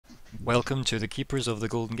Welcome to the Keepers of the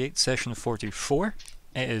Golden Gate, session 44.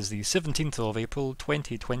 It is the 17th of April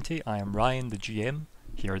 2020. I am Ryan, the GM.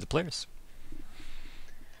 Here are the players.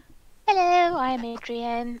 Hello, I'm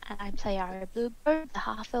Adrienne, and I play Arya Bluebird, the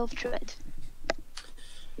half-elf druid.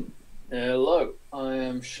 Hello, I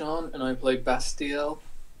am Shaan, and I play Bastiel,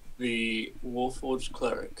 the Warforged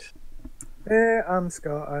cleric. Hey, I'm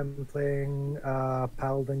Scott. I'm playing a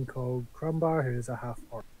paladin called Crumbar, who's a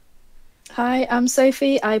half-orc. Hi, I'm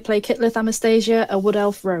Sophie. I play Kitlith Anastasia, a wood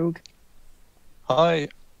elf rogue. Hi,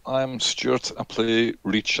 I'm Stuart. I play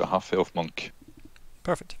Reach, a half-elf monk.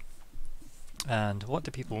 Perfect. And what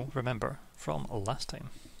do people remember from last time?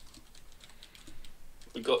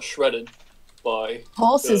 We got shredded by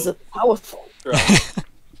Horses are powerful.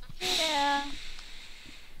 Yeah,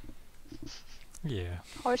 Yeah.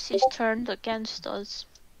 horses turned against us.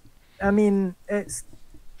 I mean,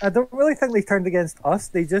 I don't really think they turned against us.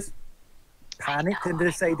 They just panicked and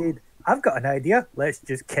decided, I've got an idea. Let's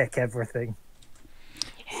just kick everything.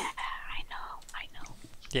 Yeah, I know.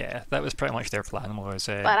 Yeah, that was pretty much their plan, was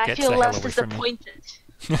But I get feel the hell less away from me.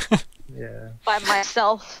 disappointed Yeah. by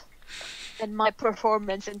myself and my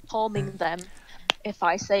performance in calming them if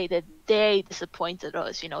I say that they disappointed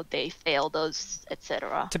us, they failed us,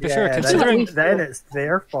 etc. To be fair, Yeah, considering... then it's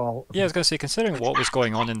their fault. Yeah, I was going to say, considering what was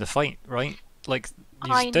going on in the fight, right? Like,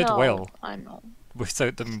 I you did know, well I know.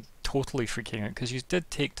 without them totally freaking out, because you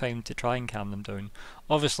did take time to try and calm them down.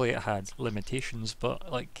 Obviously it had limitations, but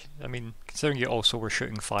considering you also were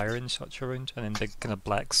shooting fire and such around, and then big kind of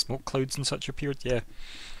black smoke clouds and such appeared, yeah.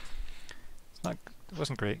 It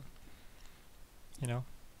wasn't great.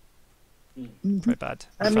 Pretty bad.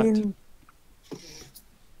 In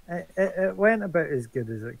fact, It went about as good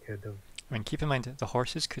as it could have. keep in mind that the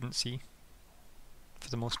horses couldn't see, for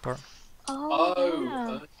the most part.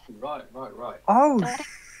 Oh, right. Oh, That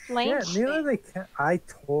yeah, explains neither they can. I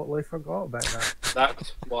totally forgot about that.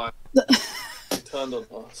 That's why they turned on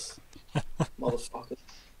us. Motherfuckers.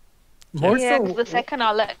 More Yeah, so, 'cause the second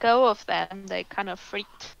I let go of them, they kind of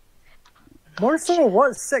freaked.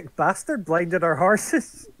 what sick bastard blinded our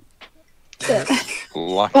horses? Lack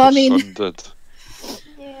Well, I of mean- sun did.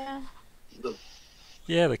 Yeah.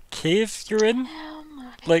 Yeah, the cave you're in,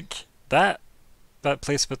 like that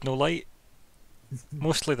place with no light.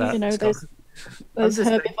 Mostly that. Scott. Those just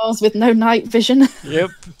herbivores with no night vision. Yep.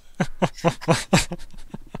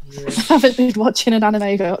 Yeah. Haven't been watching an anime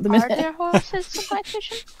at the Are minute. there horses with night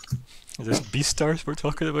vision? Is this Beastars we're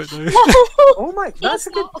talking about now? Oh my, that's a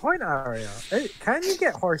good point, Arya. Can you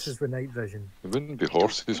get horses with night vision? It wouldn't be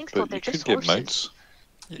horses, think so, but they're you could just get horses. mounts.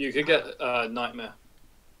 You could get Nightmare,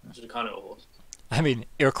 which is kind of a horse.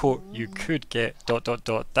 Air quote, you could get ...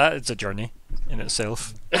 That is a journey in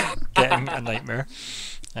itself. Getting a nightmare.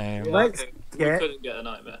 Let's We get- couldn't get a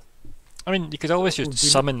Nightmare. You could always just Would be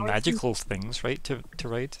summon horses. magical things, right, to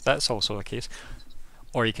ride. That's also a case.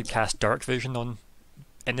 Or you could cast dark vision on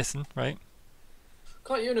anything, right?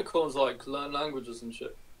 Can't unicorns learn languages and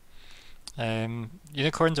shit?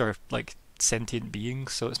 Unicorns are like sentient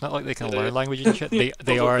beings, so it's not like they can They learn do. language and shit. They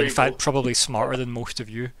Other are in people. fact probably smarter than most of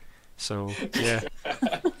you. So yeah.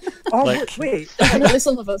 Oh, Like- wait, Definitely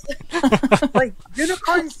some of us. like,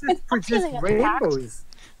 unicorns just produce feeling attacked. rainbows.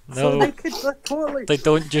 So No, they could totally... they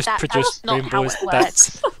don't just That's produce not how rainbows. it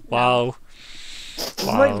That's wow.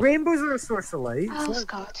 Wow. Like, rainbows are a source of light. Oh, so-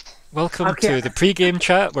 Scott. Welcome Okay. to the pre-game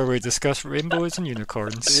chat where we discuss rainbows and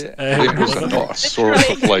unicorns. Rainbows are not a source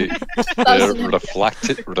of light. They're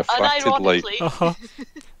reflected light. Unironically. Uh-huh.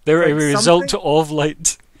 They're a Like result something- of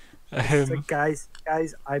light. So guys,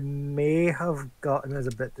 I may have gotten us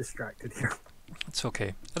a bit distracted here. It's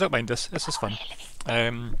okay. I don't mind this. This is fun.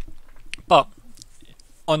 But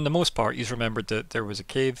on the most part, he's remembered that there was a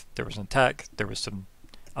cave, there was an attack, there was some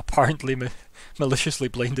apparently maliciously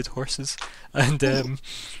blinded horses, and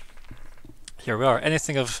here we are.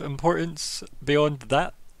 Anything of importance beyond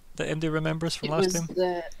that MD remembers from It last was time?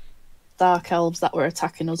 the dark elves that were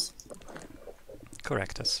attacking us.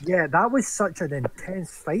 Correct us. Yeah, that was such an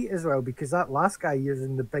intense fight as well, because that last guy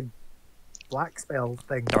using the big black spell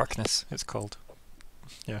thing. Darkness, it's called.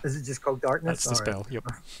 Is it just called darkness? That's the Alright. spell. Yep.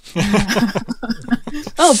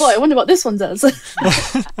 Oh boy, I wonder what this one does. It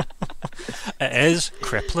is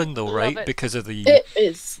crippling though, Love right? it. Because of the It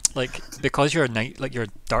is. because your your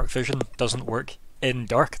dark vision doesn't work in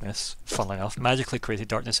darkness. Funnily enough, magically created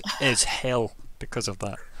darkness is hell because of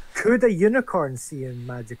that. Could a unicorn see in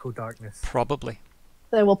magical darkness? Probably.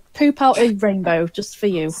 They will poop out a rainbow just for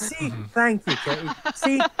you. See, thank you, Kitty.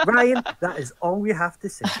 See, Ryan, that is all we have to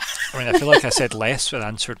say. I feel like I said less and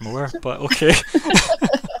answered more, but okay.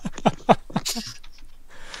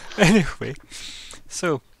 Anyway,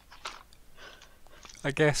 so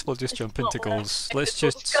I guess we'll just jump into goals. Let's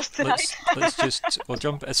we'll just discuss tonight. we'll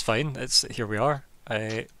jump. It's fine. Here we are.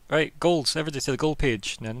 Right, goals. Everybody to the goal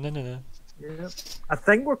page. No. Yeah. I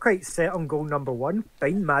think we're quite set on goal number 1.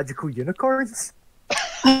 Find magical unicorns.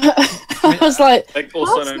 I was like,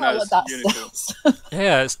 Also that's known not as what that unicorns. says.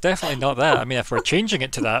 Yeah, it's definitely not that. I mean, if we're changing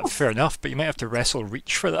it to that, fair enough. But you might have to wrestle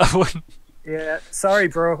reach for that one. Yeah, sorry,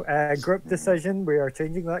 bro. Group decision. We are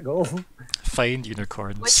changing that goal. Find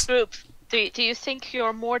unicorns. Which group? Do you think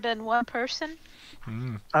you're more than one person?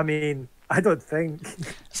 I mean, I don't think.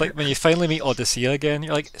 It's like when you finally meet Odyssea again.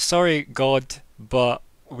 You're like, sorry, God, but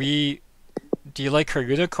do you like our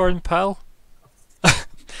unicorn, pal?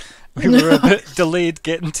 We were a bit delayed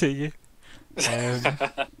getting to you. Yes.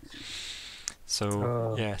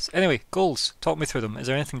 Anyway, goals. Talk me through them. Is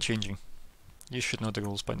there anything changing? You should know the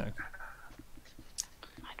goals by now.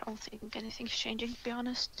 I don't think anything's changing, to be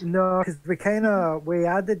honest. No, because we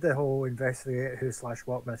added the whole investigate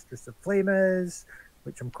who/what Mistress of Flame is,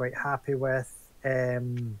 which I'm quite happy with.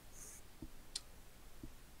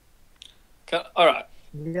 All right.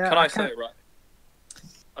 Yeah, Can I say it right?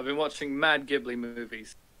 I've been watching Mad Ghibli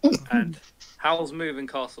movies, and Howl's Moving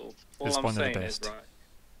Castle. All It's I'm one of the saying is, best. right,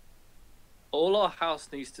 all our house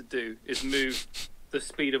needs to do is move the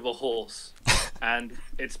speed of a horse, and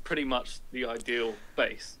it's pretty much the ideal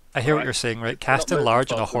base. I hear what right? you're saying, right? Not Casting moving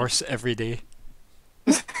large on a fast horse every day.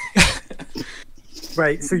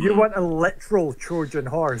 Right, so you want a literal Trojan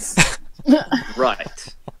horse.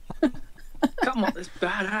 Right. Come on, it's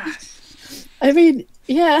badass. I mean,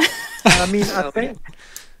 yeah. I mean, I think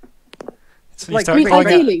So you Like, start I mean, calling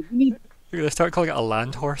it, ideally, we need. you're going to start calling it a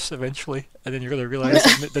land horse eventually, and then you're going to realise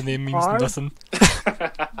that the name means Ours? nothing.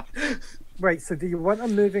 right. So, do you want a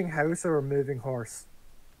moving house or a moving horse?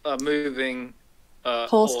 Moving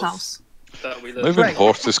Horse house. that we live Moving Right.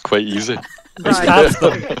 horse is quite easy. Just Right, have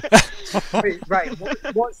them. right.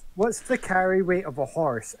 What's the carry weight of a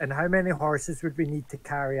horse, and how many horses would we need to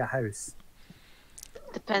carry a house?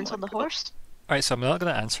 Depends on the horse. Alright, so I'm not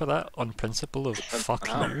going to answer that on principle of fuck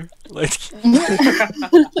you. Like, But,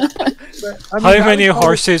 I mean, how that many would probably-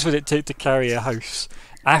 horses would it take to carry a house?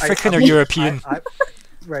 African or European?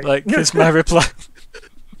 Right. Like, is my reply.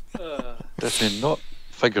 Did they not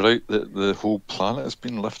figure out that the whole planet has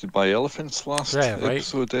been lifted by elephants last Yeah, right.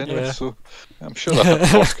 episode anyway? Yeah. So I'm sure that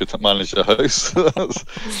horse could manage a house.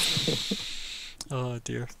 Oh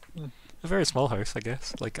dear. A very small house, I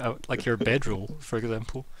guess. Like your bedroll, for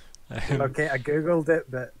example. Okay, I googled it,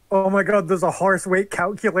 but oh my god, there's a horse weight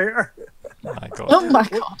calculator. Oh my god. Oh my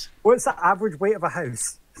god. What's the average weight of a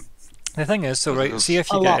house? The thing is, so right, see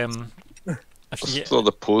if A you get lot. if you get So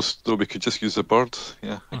the post, though, we could just use a bird.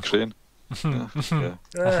 Yeah, a crane. Yeah.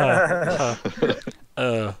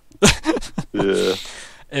 Yeah.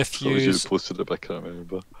 if So we you should have posted it, but I can't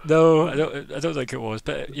remember. no, I don't think it was,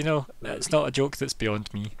 but you know, it's not a joke that's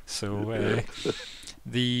beyond me. So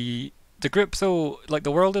the group though, like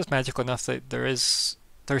the world is magical enough that there's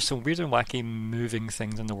some weird and wacky moving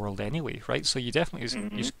things in the world anyway, right? So you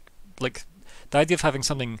definitely use like the idea of having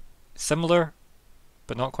something similar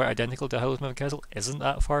but not quite identical to Howl's Moving Castle isn't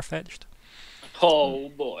that far fetched. Oh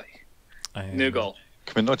boy. New goal.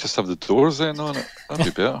 Can we not just have the doors then on it? That'd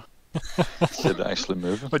be better. Instead of actually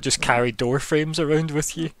moving. But just carry door frames around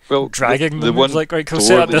with you, Well, dragging the them. one It's like, right, go door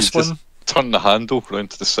set up that you this just one. turn the handle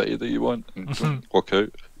round to the side that you want and walk out.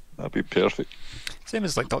 That'd be perfect. Same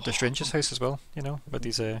as like Doctor Strange's house as well, you know, with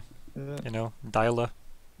these you know, Diala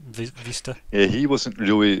Vista. Yeah, he wasn't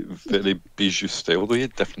really very bijou style though. He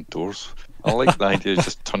had different doors. I like the idea of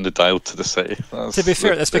just turn the dial to the side. To be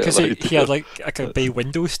fair, that's because he idea. had like a bay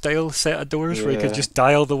window style set of doors where he could Yeah. just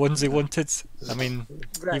dial the ones he wanted. I mean,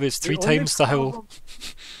 he was three times the Howl.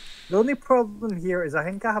 The only problem here is I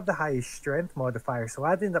think I have the highest strength modifier, so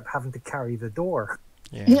I'd end up having to carry the door.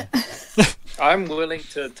 Yeah. I'm willing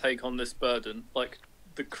to take on this burden, like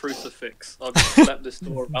the crucifix. I'll just slap this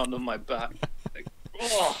door around on my back. Like,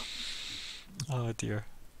 oh. Oh dear.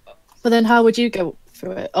 But then how would you go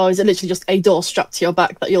through it? Or is it literally just a door strapped to your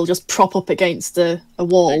back that you'll just prop up against a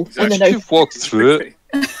wall? Exactly. And If then you walk through it,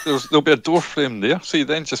 there'll be a door frame there, so you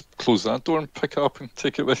then just close that door and pick it up and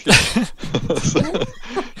take it with you.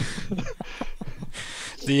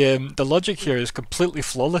 The logic here is completely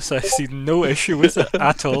flawless. I see no issue with it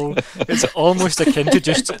at all. It's almost akin to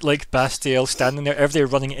just like Bastiel standing there,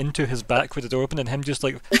 everybody running into his back with the door open, and him just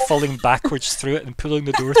like falling backwards through it and pulling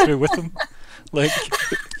the door through with him. Like,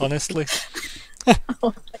 honestly.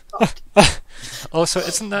 Also,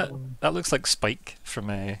 isn't that looks like Spike from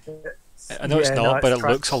I know it's Yeah, not, no, but it's it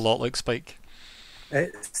looks a lot like Spike.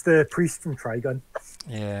 It's the priest from Trigun.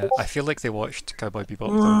 Yeah, I feel like they watched Cowboy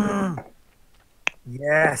Bebop.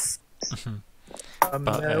 Yes. A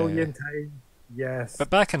But, million times. Yes. But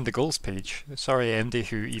back in the goals page, sorry MD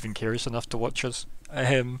who even cares enough to watch us.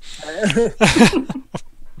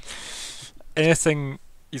 Anything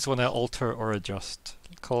you want to alter or adjust?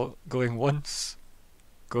 Going once,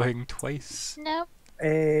 going twice. No.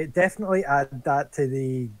 Definitely add that to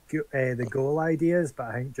the goal ideas, but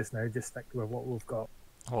I think just now just stick with what we've got.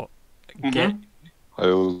 What? Mhm.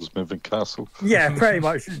 Howl's moving castle. Yeah, pretty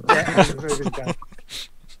much.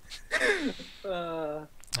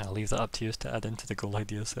 I'll leave that up to you to add into the goal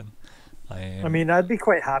ideas then. I mean, I'd be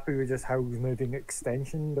quite happy with just Howl's moving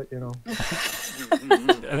extension, but you know. I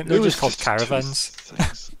think they're just called caravans.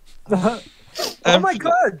 Oh my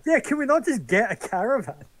god! Yeah, can we not just get a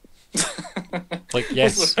caravan? Like,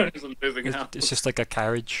 yes, Also, moving it's out. just like a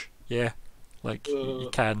carriage. Yeah, like you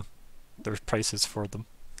can. There's prices for them.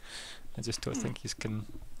 I just don't think he's can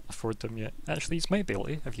afford them yet. Actually, he's might be able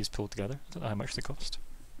to if he's pulled together. I don't know how much they cost.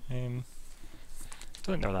 Don't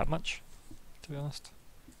think they're that much, to be honest.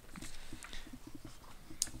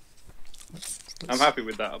 I'm happy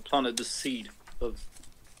with that. I planted the seed of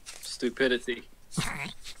stupidity.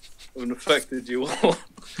 Haven't affected you all.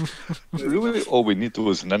 Really, all we need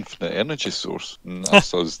was an infinite energy source, and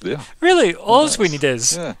that's us there. Really, all we need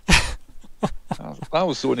is. Yeah. That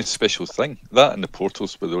was the only special thing. That and the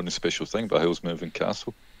portals were the only special thing about Hell's Moving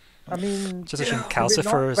Castle. I mean, Just assume could we not-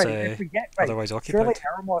 Calcifer is if we get right, otherwise surely occupied.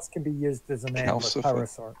 Eremos can be used as an endless Calcifer. power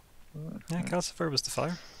source. Yeah, Calcifer was the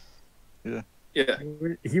fire. Yeah.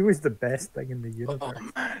 He was the best thing in the universe.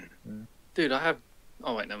 Oh man, dude, I have.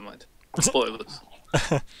 Oh wait, never mind. Spoilers.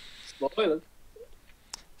 Spoilers.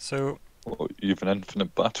 So Oh, you've an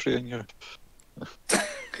infinite battery in your.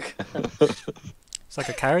 it's like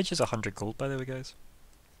a carriage is 100 gold, by the way, guys.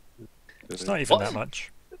 It's not even What? that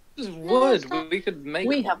much. This is wood. We could make.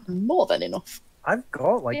 We have more than enough. I've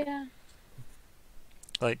got like Yeah.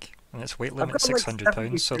 Like, and its weight I've limit got, like, 600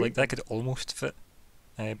 pounds, so 73. like that could almost fit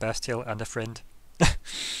Bastiel and a friend.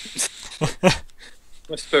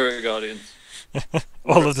 My spirit guardians.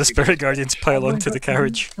 All of the spirit guardians pile onto the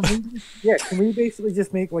carriage. can we basically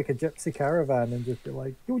just make like a gypsy caravan and just be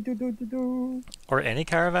like do do do do do? Or any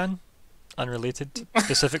caravan, unrelated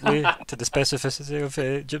specifically to the specificity of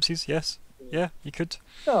gypsies. Yes, yeah, you could.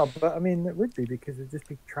 No, but I mean it would be because it'd just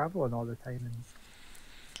be traveling all the time. And...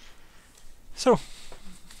 So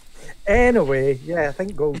Anyway, yeah, I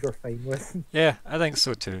think goals are fine with. yeah, I think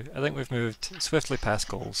so too. I think we've moved swiftly past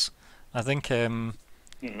goals. I think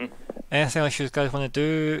anything else you guys want to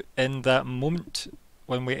do in that moment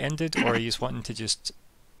when we ended, or are you just wanting to just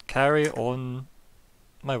carry on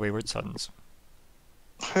my wayward sons?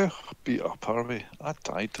 How beat up are we? I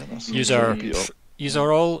died in this. Yous are beat up. yous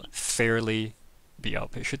are all fairly beat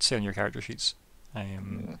up. It should say on your character sheets.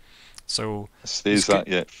 So It says It's good. that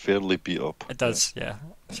yet, fairly beat up. it does, yeah.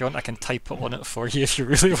 If you want, I can type it on it for you if you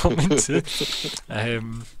really want me to.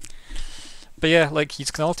 But yeah, like you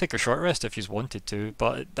can all take a short rest if you wanted to,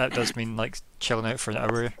 but that does mean like chilling out for an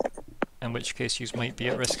hour, in which case you might be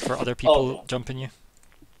at risk for other people jumping you.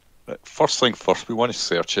 Right, first thing first, we want to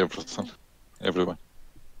search everything. Everyone.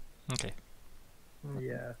 Okay.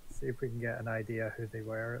 Yeah, see if we can get an idea who they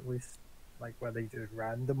were at least, like whether they just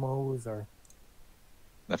randomos or.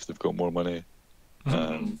 If they've got more money,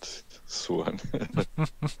 and so on.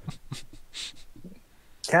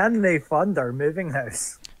 Can they fund our moving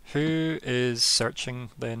house? Who is searching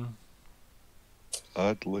then?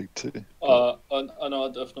 I'd like to. I know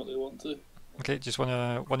I definitely want to. Okay, just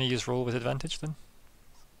wanna use roll with advantage then?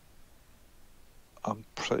 I'm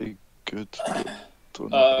pretty good. But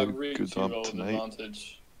don't know how Read good to I'm roll with tonight.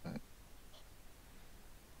 advantage.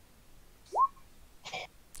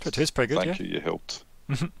 Good, who's pretty good, Thank yeah? you, you helped.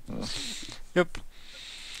 Yep.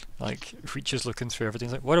 Like, Reach looking through everything.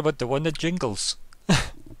 He's like, what about the one that jingles? And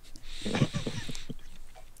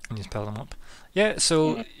you pile them up. Yeah,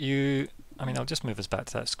 so you... I mean, I'll just move us back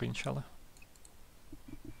to that screen, shall I?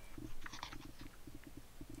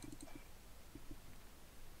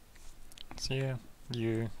 So yeah,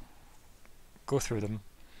 you go through them.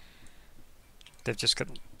 They've just got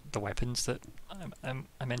the weapons that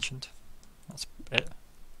I mentioned. That's it.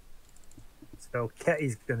 So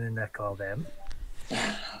Kitty's gonna nick all them.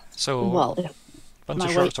 So, Well, bunch my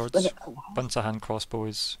of short weight swords, limit- bunch of hand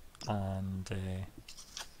crossbows, and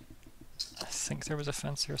I think there was a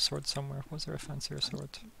fancier sword somewhere. Was there a fancier sword?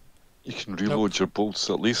 You can reload your bolts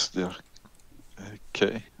at least there,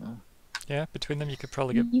 Kitty. Yeah, between them you could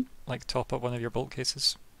probably get like top up one of your bolt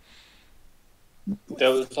cases. There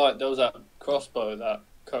was that crossbow that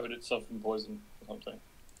coated itself in poison or something.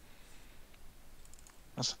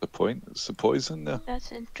 That's the point. It's the poison there.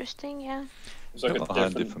 That's interesting, yeah. It's like Nope. a Not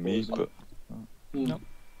handy different for me, poison. but Nope.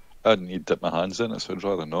 I didn't need to dip my hands in it, so I'd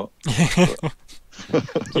rather not.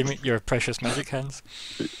 You mean your precious magic hands?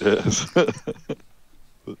 Yes. But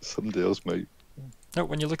somebody else might. No,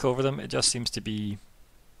 when you look over them, it just seems to be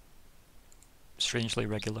strangely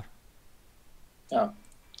regular. Oh,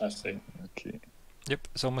 I see. Okay. Yep,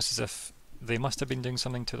 it's almost as if they must have been doing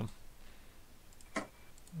something to them.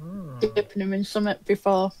 Dipping them in something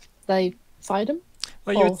before they fired them.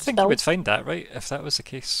 Well, you Or would think you would spells. find that, right? If that was the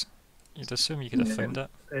case, you'd assume you could have found that.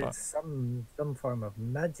 But It's some form of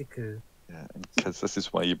magical. Yeah, because this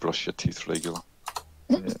is why you brush your teeth regular.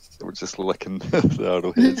 Yeah, we're just licking the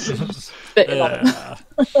arrowheads. Spitting on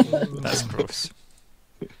them. That's gross.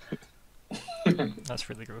 That's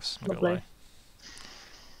really gross. I'm not gonna Lovely.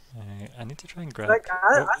 lie. I need to try and grab. Like,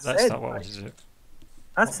 I that's said, not what I like- wanted to do.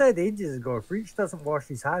 I said ages ago, if Reach doesn't wash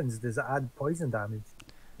his hands, does it add poison damage?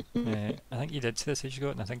 I think you did say this ages ago,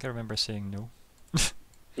 and I think I remember saying no.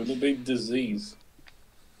 Could it be disease?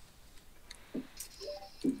 I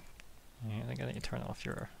think I need to turn off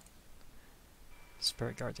your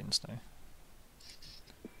Spirit Guardians now.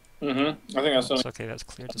 I think that's That's something. okay, that's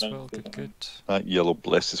cleared as well. Good, good. That yellow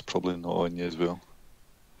bless is probably not on you as well.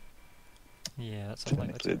 Yeah, that's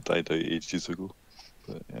unlikely Technically, to. it died out ages ago.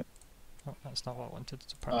 But yeah. Oh, that's not what I wanted.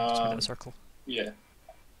 Apparently, just made it a circle. Yeah.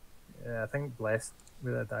 Yeah, I think Blessed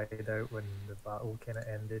would have died out when the battle kind of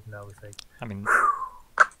ended, and I was like, I mean,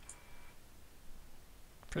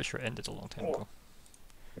 pretty sure it ended a long time ago.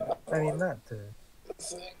 I mean, that too. Let's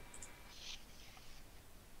see.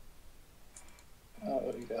 Oh,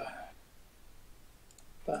 there we go.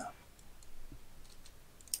 Bam.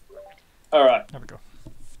 All right. There we go.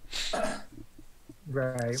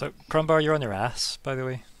 Right. So, Crumbar, you're on your ass, by the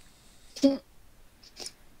way.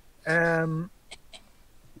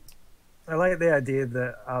 I like the idea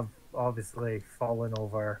that I've obviously fallen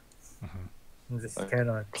over and just kind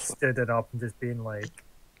of stood it up and just being like,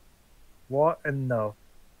 what in the...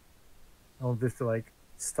 I'll just like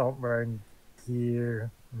stomp around here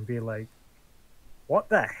and be like, what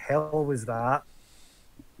the hell was that?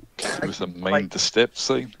 It was a mind the step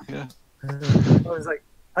sign, yeah. I was like,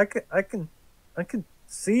 I can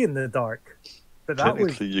see in the dark, but that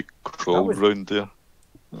was Technically, you crawled was- round there.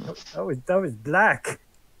 that was black,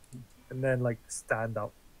 and then like stand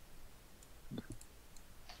up.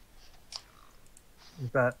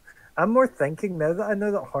 But I'm more thinking now that I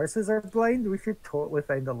know that horses are blind, we should totally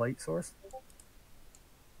find a light source.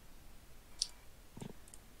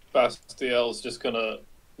 Bastiel's just gonna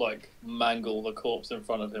like mangle the corpse in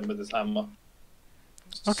front of him with his hammer.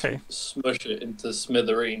 Okay. Smush it into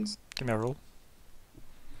smithereens. Give me a roll.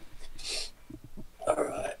 All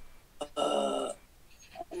right.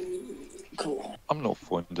 Cool. I'm not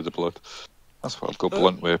fond of the blood. That's why I've got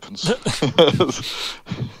blunt weapons.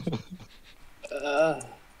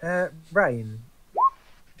 Ryan,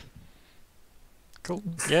 Cool.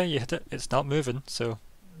 Yeah, you hit it. It's not moving, so.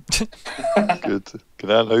 Good.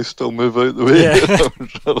 Can I now still move out the way?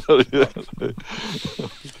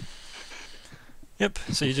 Yep,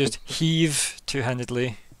 so you just heave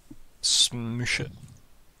two-handedly, smoosh it.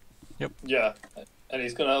 Yeah, and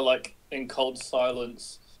he's gonna like in cold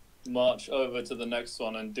silence march over to the next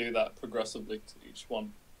one and do that progressively to each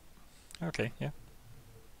one. Okay, yeah.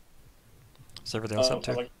 What's everything else up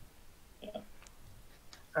to? Like,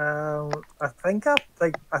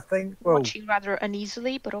 I think well, Watching rather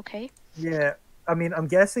uneasily, but okay. yeah. I mean, I'm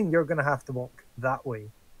guessing you're gonna have to walk that way.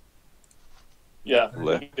 yeah,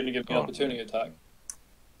 Left. you're gonna give me an opportunity attack.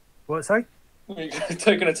 What? Sorry. You're gonna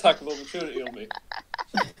take an attack of opportunity on me.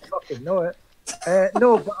 Fucking know it.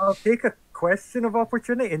 No, but I'll take a question of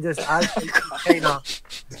opportunity and just as you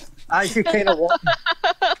kind of walk.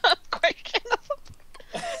 Question.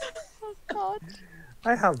 Oh God.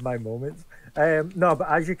 I have my moments. No, but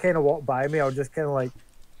as you kind of walk by me, I'll just kind of like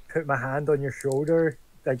put my hand on your shoulder,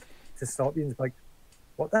 like to stop you, and just like,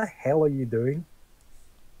 what the hell are you doing?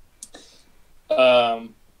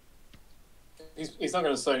 He's not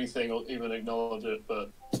going to say anything or even acknowledge it, but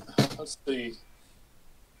let's see.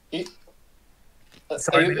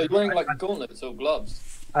 Sorry, are you wearing like gauntlets or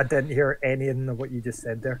gloves? I didn't hear any of what you just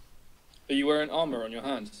said there. Are you wearing armor on your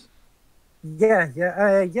hands? Yeah.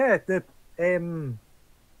 The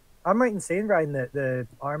I'm right in saying, Ryan, that the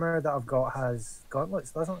armor that I've got has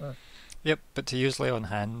gauntlets, doesn't it? Yep, but to use lay on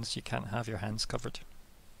hands, you can't have your hands covered.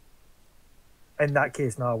 In that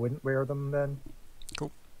case, no, I wouldn't wear them then.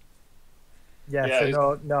 Cool. Yeah, Yeah,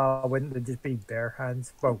 so no, I wouldn't. They'd just be bare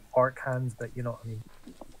hands. Well, orc hands, but you know what I mean.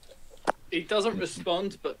 He doesn't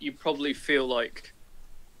respond, but you probably feel like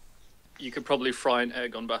you could probably fry an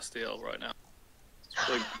egg on Bastiel right now.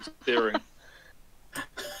 Like searing.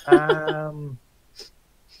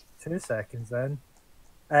 2 seconds then.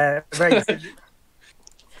 Right.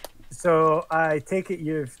 So I take it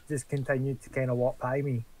you've just continued to kind of walk by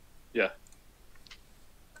me. Yeah.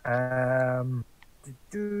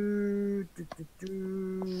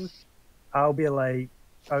 I'll be like,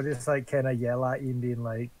 I'll just like kind of yell at you and being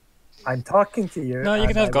like, I'm talking to you. No, you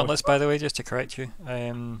can and I have will gauntlets, by the way, just to correct you.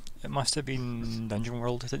 It must have been Dungeon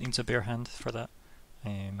World that needs a bare hand for that.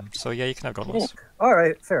 So yeah, you can have gauntlets. All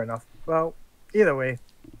right, fair enough. Well, either way,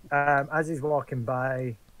 as he's walking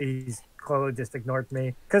by, he's clearly just ignored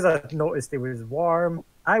me because I noticed he was warm.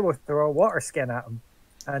 I will throw a water skin at him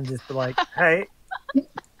and just be like, "Hey,"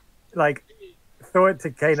 like throw it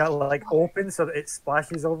to kind of like open so that it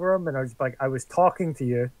splashes over him, and I was like, "I was talking to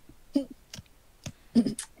you."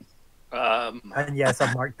 And yes,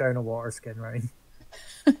 I've marked down a water skin, right?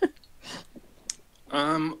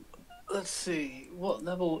 Let's see. What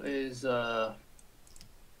level is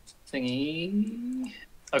thingy?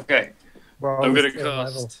 Okay. We're I'm always gonna same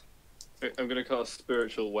level. cast. I'm gonna cast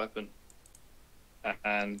spiritual weapon,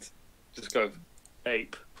 and just go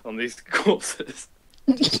ape on these corpses.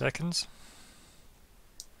 2 seconds.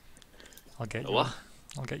 I'll get you. What?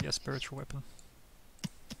 I'll get you a spiritual weapon.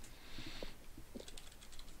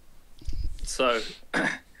 So,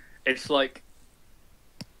 it's like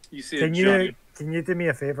you see a Can giant. you do me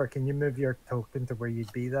a favor? Can you move your token to where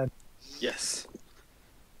you'd be then? Yes.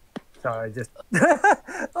 Sorry, just.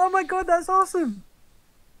 Oh my god, that's awesome!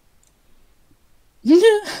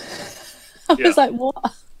 I was like,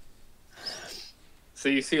 what? So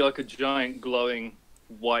you see like a giant glowing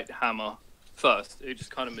white hammer. First, it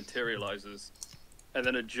just kind of materializes, and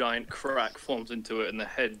then a giant crack forms into it, and the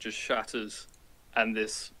head just shatters, and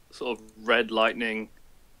this sort of red lightning,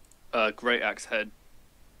 great axe head,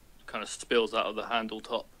 kind of spills out of the handle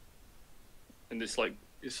top, and it's like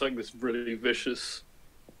this really vicious,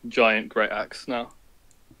 giant great axe now.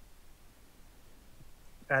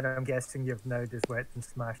 And I'm guessing you've now just went and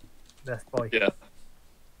smashed this boy. Yeah.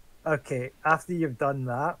 Okay, after you've done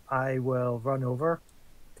that, I will run over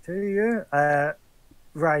to you.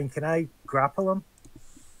 Ryan, can I grapple him?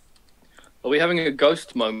 Are we having a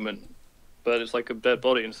ghost moment? But it's like a dead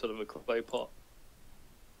body instead of a clay pot.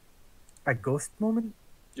 A ghost moment?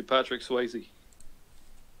 You're Patrick Swayze.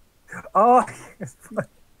 Oh,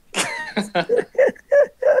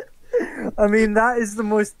 I mean, that is the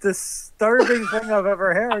most disturbing thing I've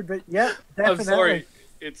ever heard, but yeah, definitely. I'm sorry.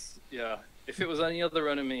 It's, yeah. If it was any other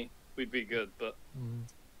enemy, we'd be good, but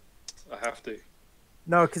I have to.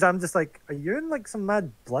 No, because I'm just like, are you in like some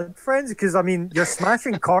mad blood frenzy? Because I mean, you're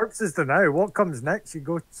smashing corpses to now. What comes next? You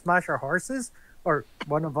go smash our horses? Or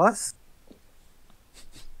one of us?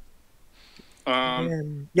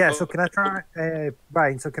 Yeah, so can I try,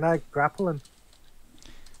 Brian, so can I grapple him?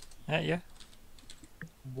 Yeah.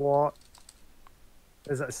 What?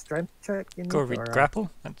 Is it a strength check? You Go need, read or grapple.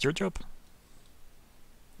 That's your job.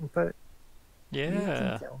 But you Yeah,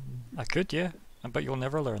 can tell I could. Yeah, I bet you'll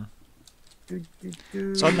never learn. me.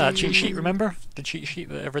 It's on that cheat sheet. Remember the cheat sheet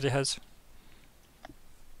that everybody has.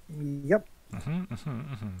 Yep.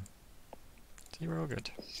 See, we're all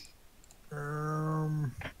good.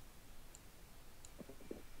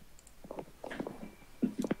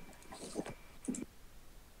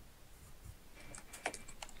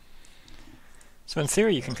 So in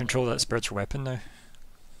theory, you can control that spiritual weapon now.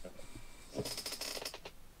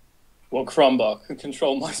 Well, Crumbar can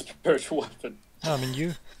control my spiritual weapon. No, I mean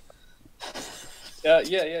you. Yeah.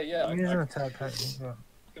 I'm using I'm a tab pack as well.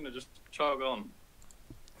 gonna just chug on.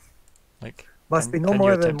 Like, Must be no can you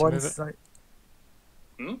more than attempt to one move it? side.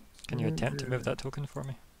 Can you attempt to move that token for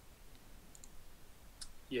me?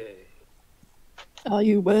 Yeah. Are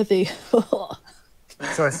you worthy?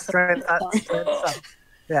 So a strength,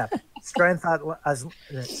 strength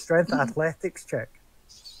athletics check.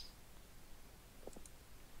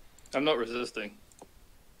 I'm not resisting.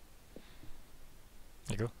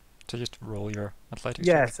 There you go. So just roll your athletics.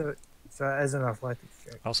 Yeah, check. so it is an athletics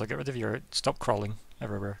check. Also, get rid of your. Stop crawling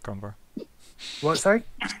everywhere, Crumbar. What? Sorry.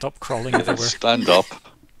 Stop crawling everywhere. Stand up.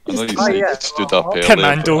 I know you Oh, said yeah. you stood up earlier.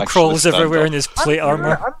 Commando but actually crawls stand everywhere up. in his plate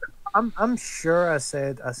armor. I'm sure I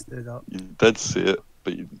said I stood up. You did say it,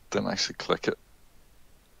 but you didn't actually click it.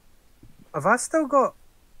 Have I still got?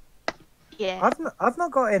 Yeah. I've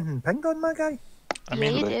not got anything pinged on my guy. I Yeah,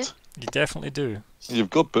 mean, you do. Right. you definitely do. You've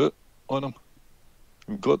got boot on him.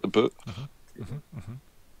 You've got the boot.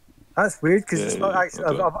 That's weird because it's Yeah, not actually.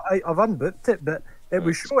 okay. I've unbooked it, but it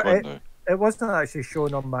was It's showing. gone now. It wasn't actually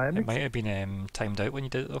showing on my It image. might have been timed out when you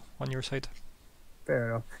did it though, on your side.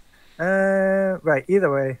 Fair enough. Right. Either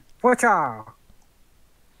way, watch out.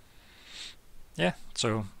 Yeah.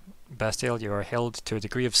 So, Bastiel, you are held to a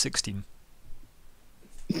degree of 16.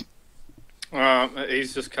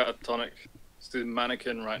 He's just catatonic. He's the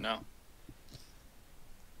mannequin right now.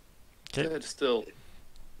 Okay. Dead still.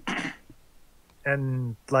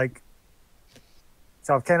 And like,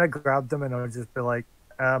 so I've kind of grabbed him and I'll just be like,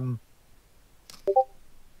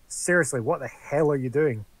 seriously, what the hell are you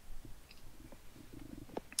doing?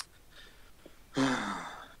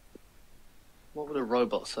 What would a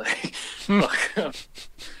robot say? Fuck.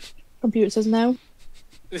 Computer says no.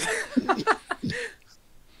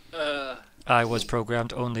 I was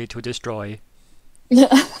programmed only to destroy.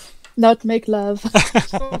 Not make love.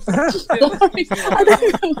 Sorry, I don't know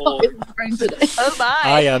what is my brain today. Oh my!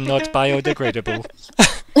 I am not biodegradable.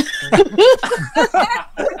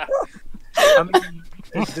 I mean,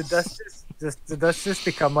 did this just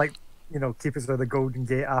become like, you know, Keepers of the Golden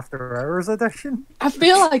Gate After Hours edition? I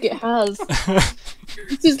feel like it has.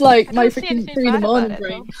 This is like my don't see freaking anything 3 in the bad morning about it,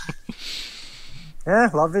 brain. Yeah,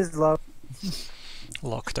 love is love.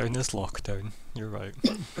 Lockdown is lockdown. You're right.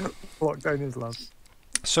 Lockdown is love.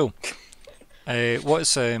 So,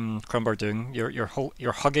 what's Crumbar doing? You're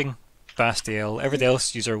hugging Bastiel. Everybody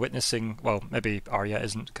else, you are witnessing. Well, maybe Arya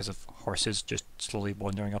isn't because of horses just slowly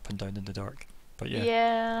wandering up and down in the dark. But yeah.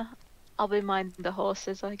 Yeah, I'll be minding the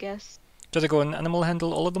horses, I guess. Do they go and animal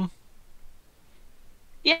handle all of them?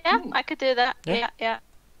 Yeah, I could do that. Yeah. Yeah.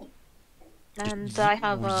 And I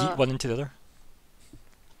have yeet a... one into the other.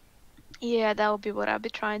 Yeah, that would be what I'll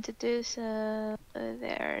be trying to do. So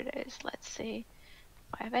there it is. Let's see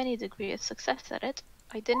if I have any degree of success at it.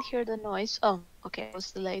 I didn't hear the noise. Oh, okay, it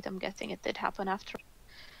was delayed. I'm guessing it did happen after.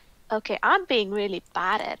 Okay, I'm being really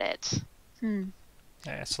bad at it.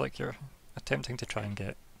 Yeah, it's like you're attempting to try and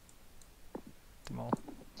get them all.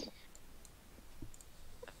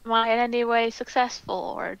 Am I in any way successful,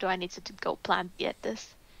 or do I need to go plan B at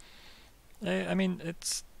this? I mean,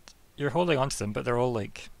 you're holding on to them, but they're all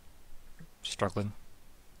like struggling.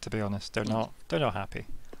 To be honest, they're not happy.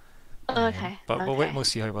 Okay. But we'll wait and okay. we'll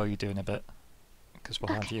see how well you do in a bit, because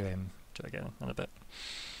we'll have you do it again in a bit.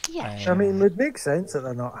 Yeah, I mean, it would make sense that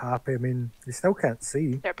they're not happy. I mean, you still can't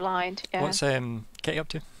see. they're blind. Yeah. What's Kitty up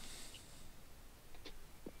to?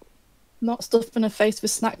 Not stuffing her face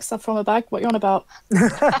with snacks from a bag. What you on about?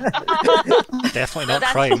 Definitely No, not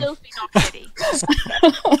that's crying. Sophie, not Kitty.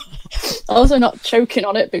 Also not choking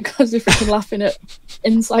on it because we're freaking laughing at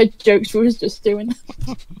inside jokes we was just doing.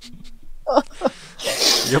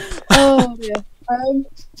 Yep. Oh yeah.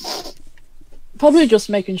 Probably just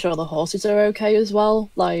making sure the horses are okay as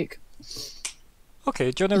well. Like,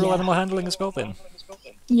 Okay, do you want to roll Yeah. animal handling as well then?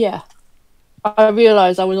 yeah. I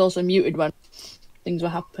realised I was also muted when things were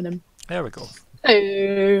happening. There we go.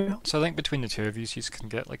 Oh. So I think between the two of you can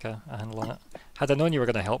get like a handle on it. Had I known you were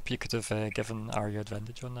going to help, you could have given Arya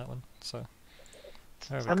advantage on that one. So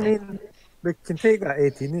there we I go. mean, we can take that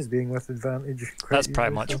 18 as being with advantage. quite That's pretty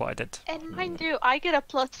easily, much so. what I did. And mind you, I get a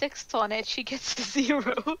 +6 on it. She gets a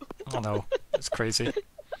 0. I know, it's crazy.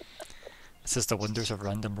 This is the wonders of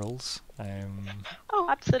random rolls. Oh,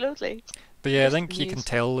 absolutely. But yeah, I Just think you can news.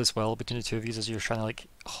 tell as well between the two of you as you're trying to like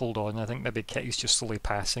hold on. I think maybe Kitty's just slowly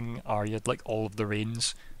passing Arya like all of the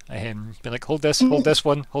reins. Being like, hold this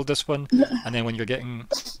one, hold this one, and then when you're getting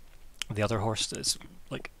the other horse that's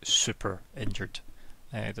like super injured,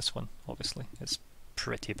 this one obviously is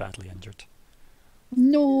pretty badly injured.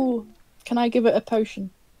 No. Can I give it a potion?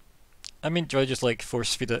 I mean, do I just like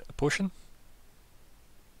force feed it a potion?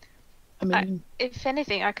 I mean, If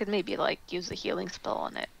anything, I could maybe like use a healing spell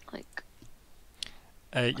on it. Like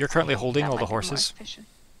You're currently holding that all the might be more horses. efficient.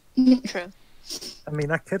 True. I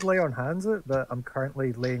mean, I could lay on hands it, but I'm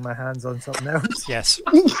currently laying my hands on something else. Yes. See,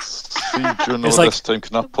 do you know It's like- this time?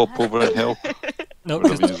 Can I pop over and help? No,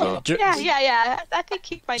 Whatever because you are. Yeah. I think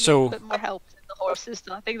he might So- need a bit more help than the horses.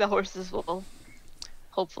 So I think the horses will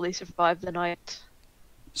hopefully survive the night.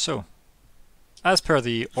 So, as per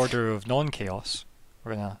the order of non-chaos,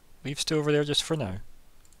 we're gonna leave Stu over there just for now.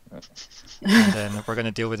 And then we're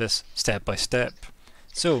gonna deal with this step by step.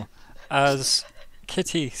 So, as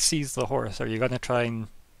Kitty sees the horse, are you gonna try and,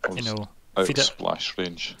 you know, Out feed of it? splash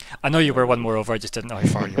range. I know you were one more over, I just didn't know how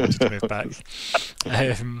far you wanted to move back.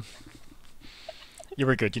 You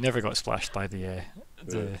were good, you never got splashed by the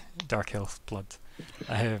Dark Hill blood.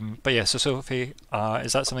 But yeah, so Sophie,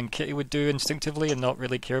 is that something Kitty would do instinctively and not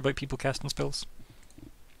really care about people casting spells?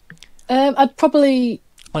 I'd probably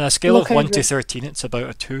On a scale Look of 1 over to it. 13, it's about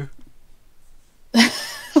a 2.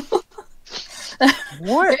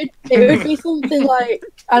 What? it would be something like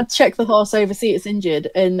I'd check the horse over, see it's injured,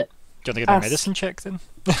 and Do you want to give it a Ask. medicine check then?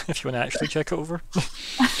 If you want to actually check it over.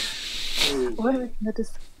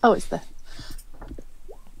 oh, it's there.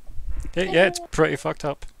 Yeah, it's pretty fucked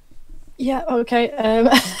up. Yeah, okay.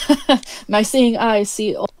 My seeing eyes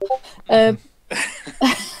see all.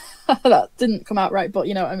 That didn't come out right, but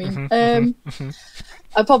you know what I mean.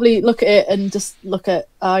 I'd probably look at it and just look at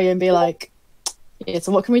Arya and be like, yeah,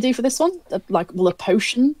 so what can we do for this one? Like, will a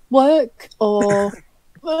potion work? Or...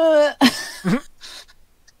 I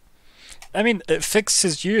mean, it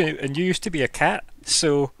fixes you, and you used to be a cat,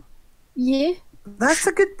 so... Yeah. That's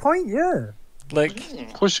a good point, yeah. Like...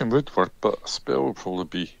 Potion would work, but a spell would probably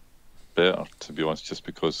be better, to be honest, just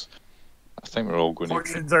because I think we're all going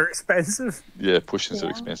Potions are expensive. Yeah, potions are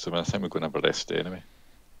expensive, and I think we're going to have a rest anyway.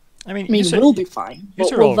 I mean, we'll be fine.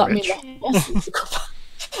 But are will all that rich. mean that boss needs to come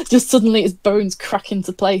back? Just suddenly his bones crack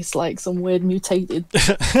into place like some weird mutated...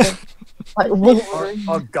 like Wolverine.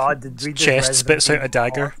 Oh god, did we just Chest Resident spits out a Evil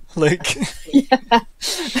dagger. Like... Yeah.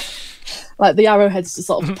 Like the arrowheads just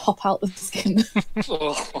sort of pop out the skin.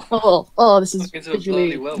 oh, this is Into a visually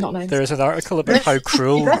bloody werewolf. not nice. There is an article about how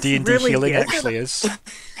cruel This D&D really healing is. actually is.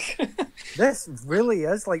 This really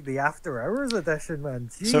is like the After Hours edition, man.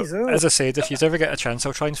 So, Jeez, oh. as I said, if you ever get a chance,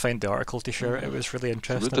 I'll try and find the article to share. It was really It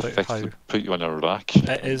interesting would about how effectively put you on a rack.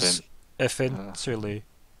 it is essentially,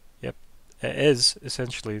 it is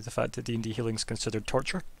essentially the fact that D&D healing is considered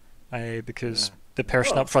torture, because the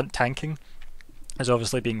person up front tanking is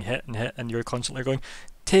obviously being hit, and you're constantly going,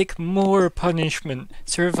 take more punishment,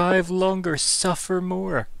 survive longer, suffer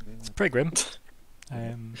more. It's pretty grim.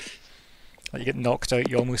 Like you get knocked out,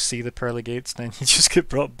 you almost see the pearly gates, and then you just get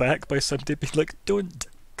brought back by somebody being like, don't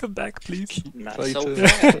come back, please. That's so Fighter.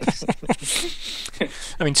 fast.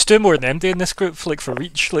 I mean, Stu more than MD in this group, like for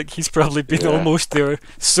Reach, like he's probably been almost there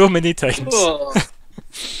so many times. Oh.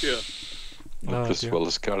 Yeah. Oh, Chris dear.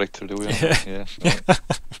 Willis' character, do we? Yeah. Yeah.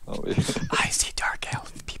 Oh, yeah. I see dark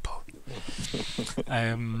elf people.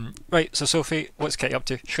 Right, so Sophie, what's Kitty up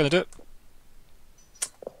to? She gonna do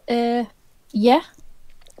it? Yeah.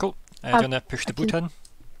 Cool. Do you wanna push the button?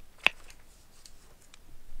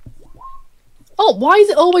 Oh, why is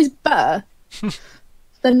it always better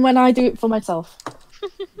than when I do it for myself?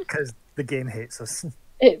 Because the game hates us.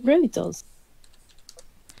 It really does.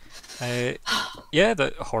 Yeah,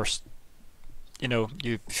 the horse. You know,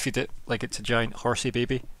 you feed it like it's a giant horsey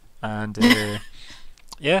baby, and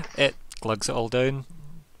yeah, it glugs it all down.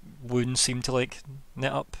 Wounds seem to like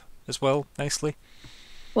knit up as well nicely.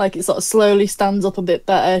 Like it sort of slowly stands up a bit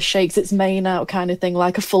better, shakes its mane out, kind of thing,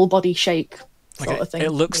 like a full body shake sort Like of thing.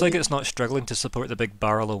 it looks like it's not struggling to support the big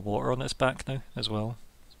barrel of water on its back now as well.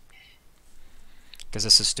 Because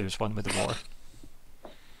this is Stu's one with the water.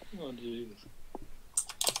 Oh, jeez.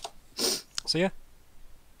 So yeah,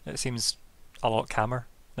 it seems a lot calmer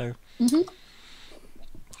now. Mhm.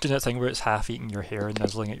 Doing that thing where it's half eating your hair and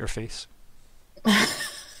nuzzling at your face.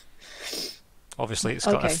 Obviously, it's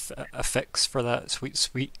got Okay. a fix for that sweet,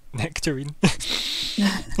 sweet nectarine.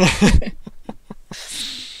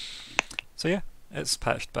 So yeah, it's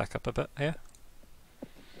patched back up a bit. Yeah.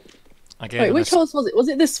 Again, Wait, on which this- horse was it? Was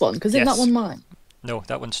it this one? Because isn't Yes. that one mine? No,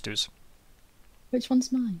 that one's Stu's. Which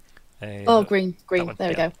one's mine? Oh, Oh, green. one, There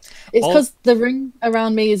we yeah. go. It's All- because the ring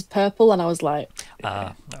around me is purple, and I was like,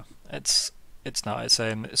 no, it's not. It's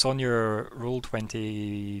on your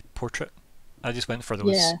Roll20 portrait. I just went for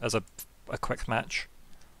those Yeah. as a quick match.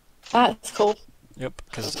 that's cool. Yep,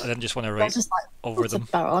 because I didn't just want to I write was just like, over what's a them.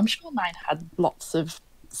 barrel? I'm sure mine had lots of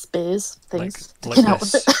spears, Like, things like sticking out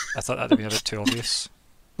of this. it. I thought that'd be a bit too obvious.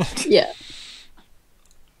 Yeah.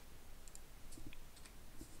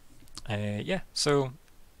 Yeah, so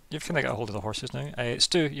you've kind of got a hold of the horses now.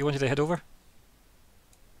 Stu, you wanted to head over?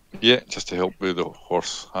 Yeah, just to help with the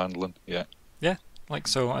horse handling. Yeah. Like,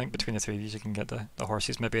 so I think between the three of you can get the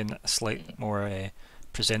horses maybe in a slight more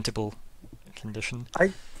presentable condition.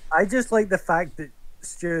 I just like the fact that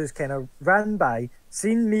Stu's kind of ran by,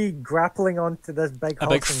 seen me grappling onto this big A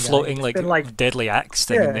big hulking guy, floating, it's like, been like, deadly axe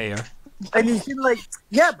thing in Yeah. the air. and he's been like,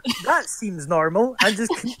 "Yep, that seems normal," and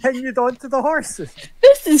just continued on to the horses.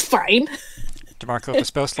 This is fine. DeMarco, a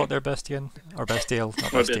spell slot there, Bastian? Or Bastiel,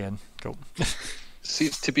 not I did. Bastian. Cool. See,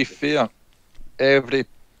 to be fair, every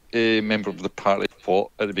member of the party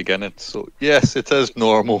fought at the beginning, so yes, it is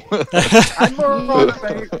normal. And we're on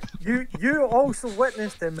about you also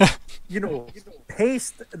witnessed him,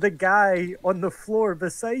 paste the guy on the floor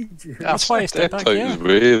beside you. That's why I stepped back, out yeah. his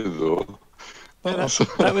way, though. Yeah,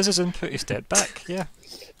 that was his input, he stepped back, yeah.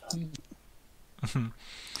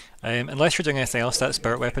 Unless you're doing anything else, that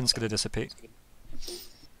spirit weapon's going to dissipate.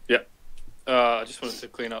 I just wanted to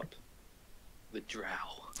clean up the drow.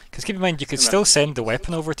 Because keep in mind, you could still send the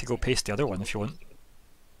weapon over to go paste the other one if you want.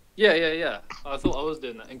 Yeah. I thought I was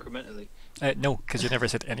doing that incrementally. No, because you never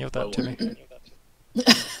said any of that to me.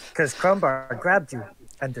 Because Crumbar grabbed you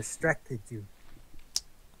and distracted you.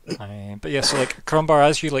 But yeah, so like Crumbar,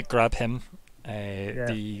 as you like grab him, Yeah.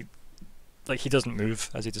 the like he doesn't move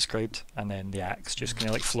as he described, and then the axe just kind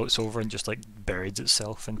of like floats over and just like buries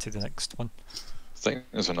itself into the next one. I think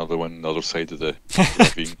there's another one on the other side of the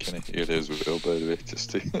ravine kind of area as well, by the way,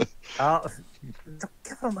 just to... Don't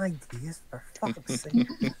give him ideas for fuck's sake.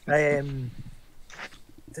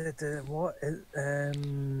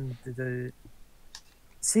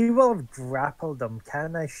 See, while I've grappled him,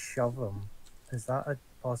 can I shove him? Is that a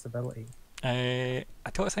possibility? I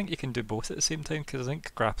don't think you can do both at the same time because I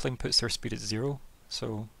think grappling puts their speed at 0.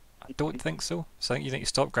 So I don't think so. So I think you need to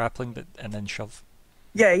stop grappling, and then shove.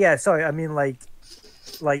 Yeah. Sorry, I mean like,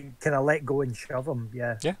 can I let go and shove him?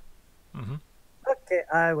 Yeah. Yeah. Mhm. Okay,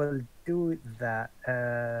 I will do that.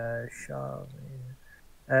 Shove.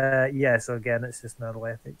 Yeah. So again, it's just an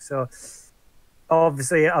athletics. So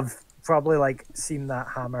obviously, I've probably like seen that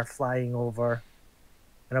hammer flying over,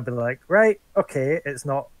 and I'll be like, right, okay, it's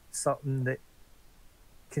not something that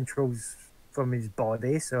controls from his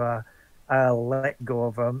body, so I'll let go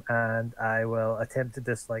of him and I will attempt to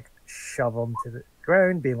just like shove him to the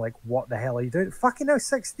ground, being like, what the hell are you doing? Fucking hell,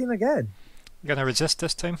 16 again. You gonna resist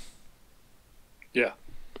this time? Yeah.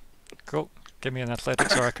 Cool. Give me an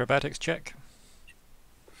athletics or acrobatics check.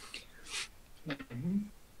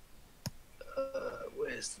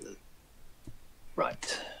 Where's the...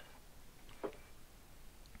 Right.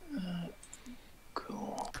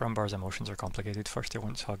 Cool. Crumbar's emotions are complicated. First he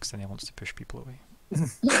wants hugs, then he wants to push people away.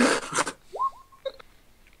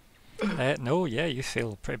 No, yeah, you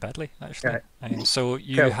fail pretty badly, actually. So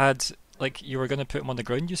you Cool. had, like, you were going to put him on the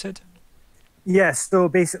ground, you said? Yes, so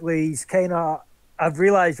basically he's kind of, I've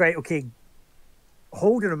realised, right, okay,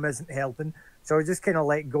 holding him isn't helping, so I just kind of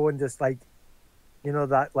let go and just like, you know,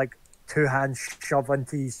 that like 2-hand shove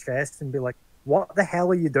into his chest and be like, what the hell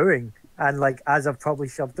are you doing? And like, as I've probably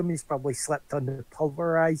shoved him, he's probably slipped on the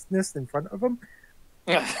pulverizedness in front of him.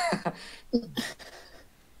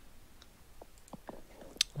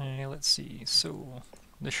 Let's see, so,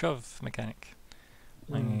 the shove mechanic.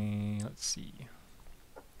 Let's see.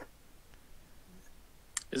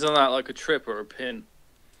 Isn't that like a trip or a pin?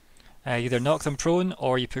 Either knock them prone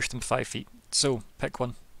or you push them 5 feet. So, pick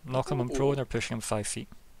one. Knock them prone or pushing them 5 feet.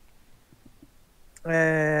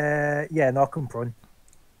 Yeah, knock him prone.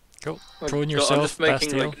 Cool. Like, Prone I'm yourself, just making,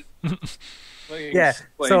 Bastiel. Making Yeah,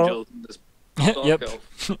 square so- angels in this dark Yep.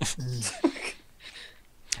 elf.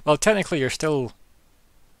 Well, technically you're still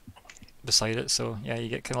beside it, so yeah, you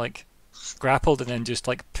get kind of like grappled and then just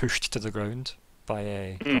like pushed to the ground by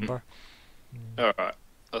a Crumbar. Alright.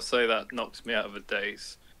 I'll say that knocks me out of a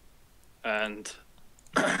daze. And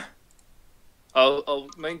I'll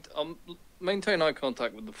maintain eye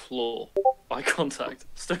contact with the floor. Eye contact.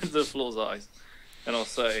 Stare into the floor's eyes. And I'll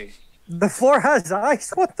say... The floor has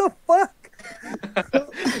eyes. What the fuck?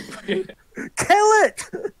 Kill it!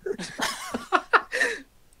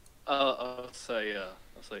 I'll say,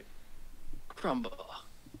 Crumbar,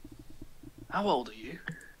 how old are you?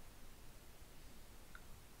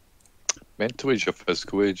 Mental age or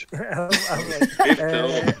physical age? I'm like,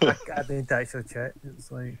 I need to actually check.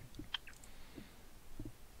 It's like...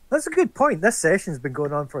 That's a good point. This session's been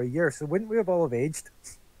going on for a year, so wouldn't we have all have aged?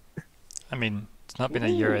 I mean, it's not been a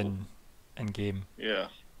year in game. Yeah.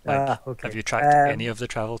 Like, Okay. have you tracked any of the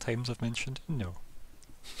travel times I've mentioned? No.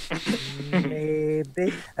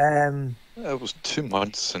 Maybe. It was 2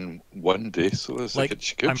 months and 1 day, so there's like a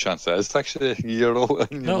good I'm- chance it is actually a year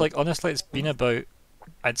old. No, like honestly, it's been about,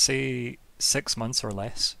 I'd say 6 months or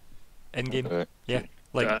less in game. Yeah,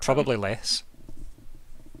 like Yeah. probably less.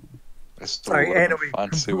 It's the Sorry, living anyway.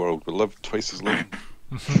 fancy world. We live twice as long.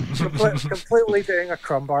 Completely doing a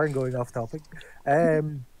crumbar and going off topic.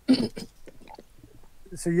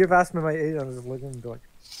 So you've asked me my age, and I was looking and going,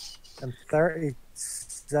 I'm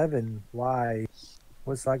 37. Why?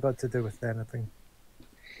 What's that got to do with anything?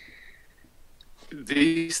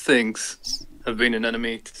 These things have been an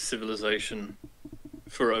enemy to civilization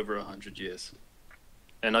for over 100 years.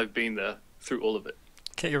 And I've been there through all of it.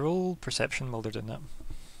 Get your roll perception while they're doing that.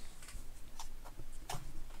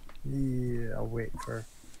 Yeah, I'll wait for.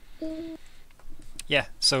 Yeah,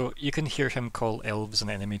 so you can hear him call elves an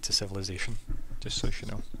enemy to civilization, just so you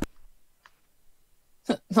know.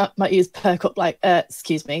 My ears perk up like,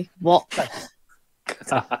 excuse me, what?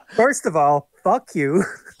 First of all, fuck you.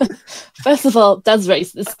 First of all, Dad's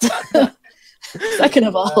racist. Second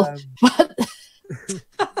of all, what?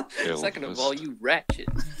 Second of all, you ratchet.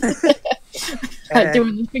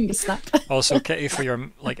 Doing the finger snap. Also, Kitty, for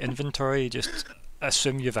your like inventory, just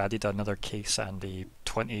assume you've added another case and the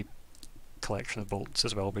 20 collection of bolts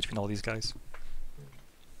as well between all these guys.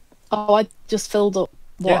 Oh, I just filled up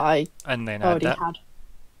what Yeah, I and then add already that. had.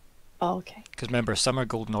 Oh, okay. Because remember, some are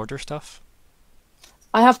Golden Order stuff.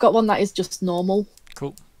 I have got one that is just normal.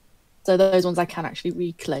 Cool. So those ones I can actually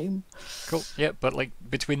reclaim. Cool. Yeah, but like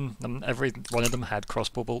between them, every one of them had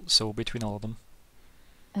crossbow bolts, so between all of them,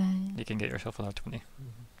 you can get yourself an R20.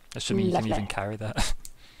 Assuming you can Lovely. even carry that.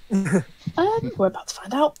 We're about to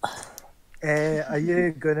find out. Are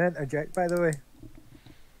you going to interject, by the way?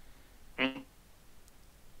 I'm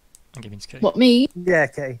giving Kitty. What, me? Yeah,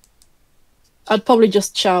 okay. I'd probably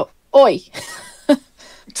just shout, "Oi!"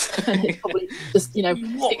 And he'd probably just,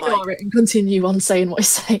 ignore it and continue on saying what he's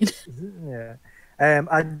saying. Yeah.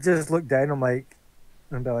 I just look down. I'm like,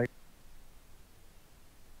 and be like,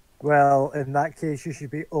 well, in that case, you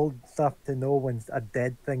should be old enough to know when a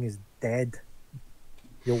dead thing is dead.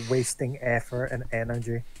 You're wasting effort and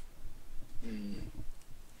energy.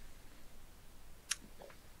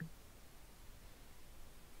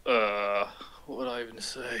 What would I even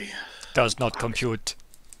say? Does not compute.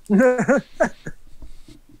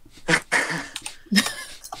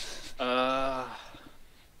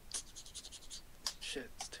 Shit,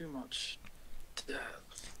 it's too much.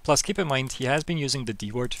 Plus, keep in mind, he has been using the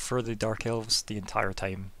D word for the Dark Elves the entire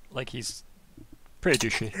time. Like, he's pretty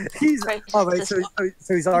douchey. He's Right,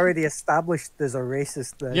 so he's already established as a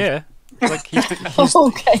racist then. Yeah. Like,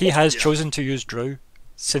 Okay. he has chosen to use Drow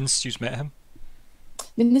since you've met him. I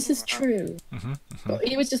mean, this is true. Hmm. But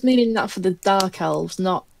he was just meaning that for the Dark Elves,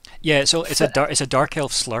 not... Yeah, so it's a Dark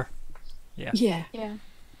Elf slur. Yeah. Yeah. Yeah.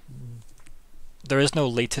 There is no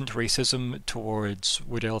latent racism towards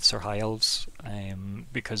Wood Elves or High Elves,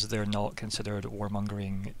 because they're not considered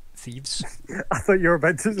warmongering thieves. I thought you were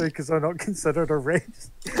about to say because they're not considered a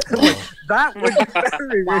race. Like, that would be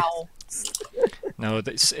very Wow. No,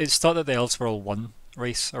 it's thought that the elves were all one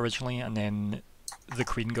race originally, and then the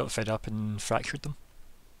Queen got fed up and fractured them.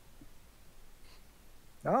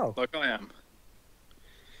 Oh. Like I am.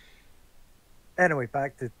 Anyway,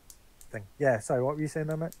 back to thing. Yeah, sorry, what were you saying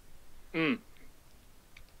there, mate?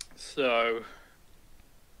 So,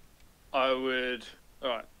 I would...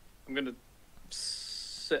 Alright, I'm going to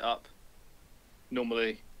sit up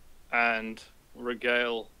normally and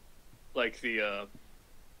regale, like, the...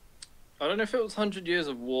 I don't know if it was 100 Years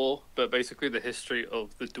of War, but basically the history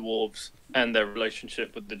of the dwarves and their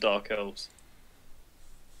relationship with the Dark Elves.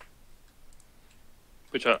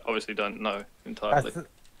 Which I obviously don't know entirely.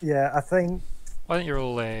 Yeah, I think... Why don't you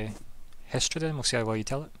roll history then? We'll see how well you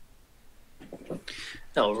tell it.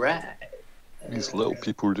 All right. These little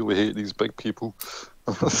people really hate these big people.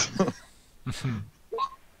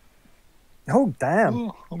 Oh, damn.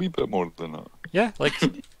 Oh, a wee bit more than that. Yeah, like,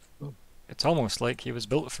 it's almost like he was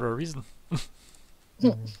built for a reason.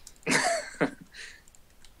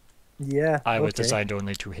 Yeah. I was okay. designed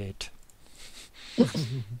only to hate.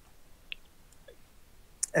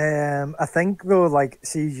 I think though, like,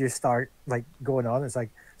 see, you start like going on. It's like,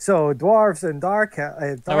 so dwarves and dark.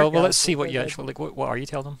 Well, let's see what you actually like. What are you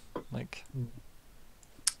telling them? Like,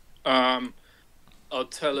 I'll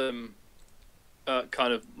tell him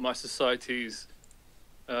kind of my society's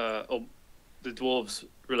or the dwarves'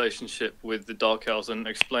 relationship with the Dark Elves, and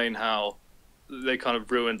explain how they kind of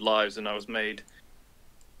ruined lives, and I was made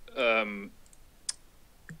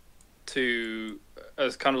to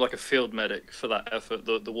as kind of like a field medic for that effort,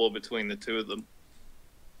 the war between the two of them,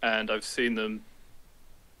 and I've seen them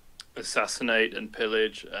assassinate and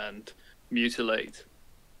pillage and mutilate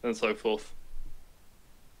and so forth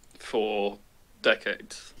for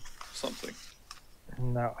decades, something.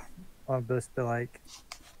 No, I'll just be like,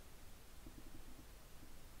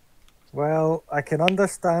 well, I can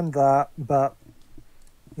understand that, but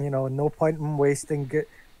no point in wasting good,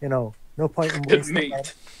 no point in Good wasting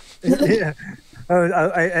meat. Yeah.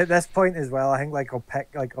 I, at this point as well, I think I'll pick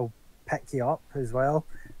you up as well,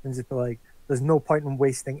 and just be like, there's no point in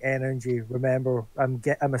wasting energy. Remember, I'm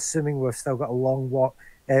assuming we've still got a long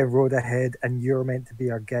road ahead, and you're meant to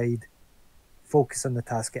be our guide. Focus on the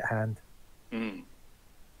task at hand.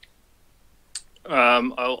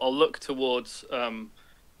 I'll look towards kind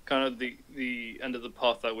of the end of the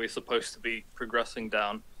path that we're supposed to be progressing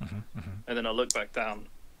down, and then I'll look back down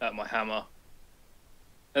at my hammer,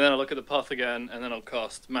 and then I'll look at the path again, and then I'll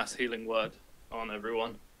cast Mass Healing Word on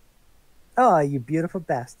everyone. Oh, you beautiful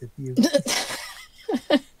bastard, you.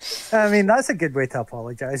 I mean, that's a good way to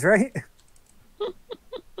apologize, right?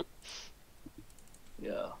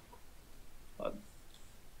 Yeah.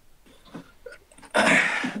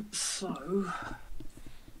 So...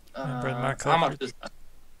 mark how much over. is that?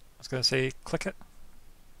 I was going to say, click it.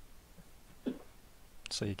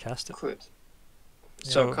 So you cast it. Quit.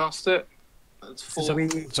 So- So cast it. That's 4.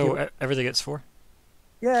 So everything gets 4.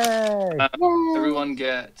 Yay! Everyone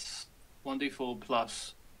gets 1d4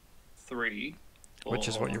 plus 3. Which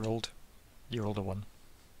is what you or- rolled. You rolled a 1.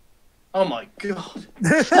 Oh my god.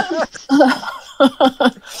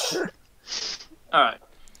 Alright.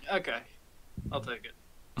 Okay. I'll take it.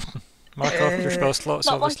 Mark off your spell slots,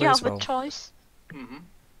 Not like obviously, you as have a well. choice.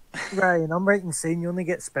 Ryan, I'm right in saying you only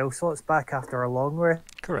get spell slots back after a long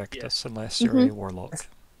rest. Correct, Yeah. yes, unless you're a warlock.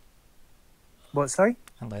 What, sorry?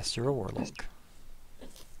 Unless you're a warlock.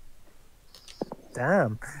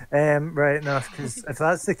 Damn. Right, no, because if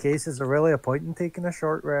that's the case, is there really a point in taking a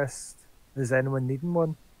short rest? Is anyone needing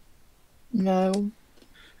one? No.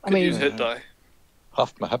 I Could use mean, hit die.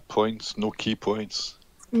 Half my hit points, no key points.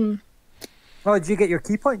 Oh, did you get your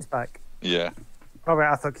key points back? Yeah. Oh,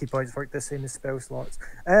 right, I thought key points worked the same as spell slots.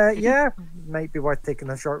 Yeah, might be worth taking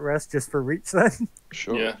a short rest just for reach then.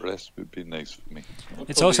 Short Yeah. rest would be nice for me. I'll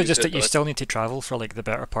It's probably also use just hit that you die. still need to travel for like the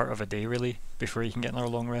better part of a day, really, before you can get another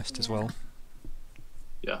long rest as well.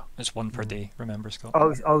 Yeah. It's 1 per day, remember, Scott?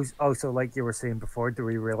 Also, like you were saying before, do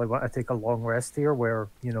we really want to take a long rest here where,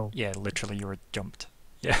 you know, Yeah, literally, you were jumped.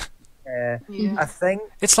 Yeah. Yeah. I think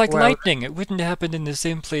It's like Well- lightning. It wouldn't happen in the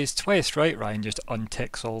same place twice, right? Ryan just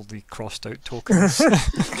unticks all the crossed out tokens.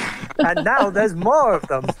 and now there's more of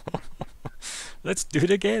them. Let's do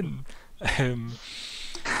it again.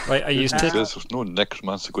 Right, I used It it. says there's no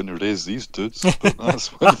necromancer going to raise these dudes, but that's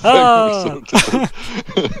one thing we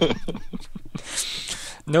sorted out.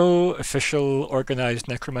 No official organized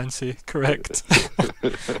necromancy, correct?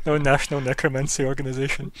 No national necromancy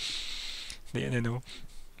organization. No.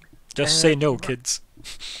 Just say no, kids.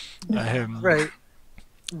 Right.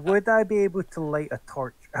 Would I be able to light a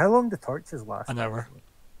torch? How long do torches last? An hour.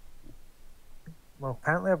 Well,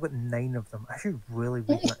 apparently I've got 9 of them. I should really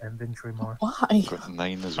read my inventory more. why? Got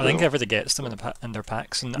 9 as I well. think everybody gets them in their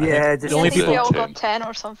packs, and I Yeah, think just- the only I think we people. all 10. got 10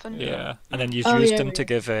 or something. Yeah, and then you Oh, used yeah, them yeah. to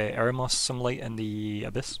give Eremos some light in the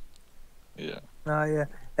abyss. Yeah. Ah, yeah.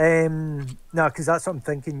 No, because that's what I'm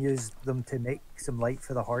thinking. Use them to make some light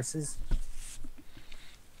for the horses.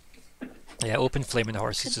 Yeah, open flaming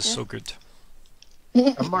horses is do. so good.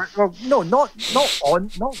 Well, no, not put them on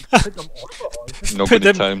the horses. Not Put going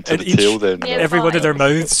to them time to in the each- tail then. Yeah. Every one of their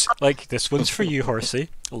fine. mouths, like, this one's for you, horsey.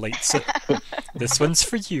 Lights it. This one's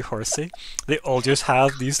for you, horsey. They all just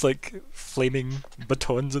have these, like, flaming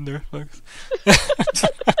batons in their mouth.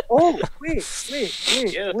 Oh, wait.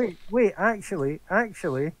 Yeah. Actually.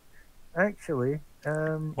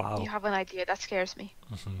 Wow. You have an idea, that scares me.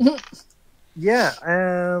 Yeah.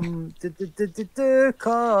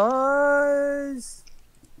 Cause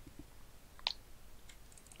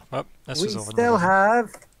Well, this we is over. still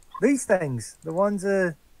have these things. The ones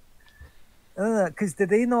because did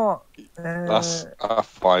they not? That's a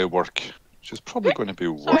firework, which is probably going to be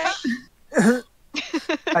worse.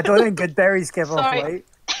 I don't think good berries give off Sorry. light.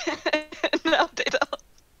 No, they don't.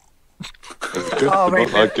 It's good, Oh, but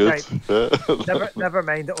right, not that right. good. Never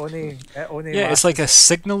mind. It only Yeah, it's lasts- like a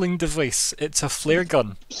signaling device. It's a flare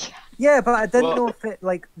gun. Yeah, but I didn't Well- know if it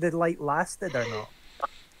like the light lasted or not.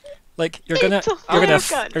 Like you're gonna It's a you're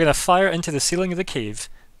flare gun. gonna fire into the ceiling of the cave,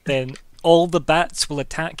 then all the bats will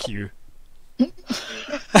attack you. Okay.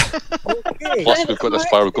 Plus, we've got this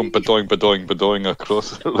fire gun badoing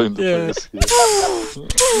across around the Yeah. place. Yeah.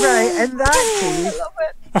 Right, in that case,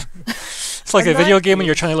 It's like In a video that game when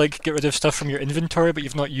you're trying to like get rid of stuff from your inventory, but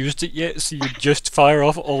you've not used it yet, so you just fire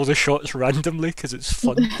off all the shots randomly because it's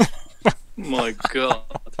fun. My god.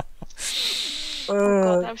 Oh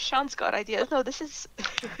god, now Shaan's got ideas. No, this is...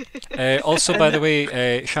 Also, by the way,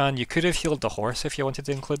 Shaan, you could have healed the horse if you wanted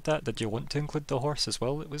to include that. Did you want to include the horse as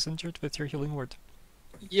well that was injured with your healing word?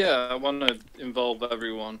 Yeah, I want to involve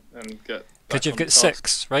everyone and get. Because back you've on got task.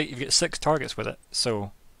 6, right? You've got 6 targets with it,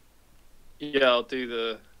 so Yeah, I'll do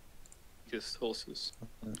the biggest horses.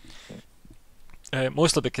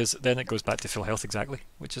 mostly because then it goes back to full health exactly,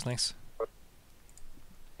 which is nice.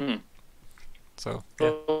 Hmm. So yeah.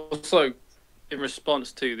 Also, in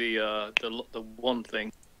response to the one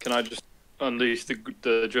thing, can I just unleash the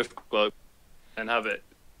drift globe and have it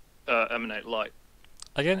emanate light?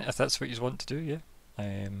 Again, if that's what you want to do, yeah.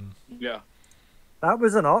 Yeah. that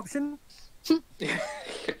was an option.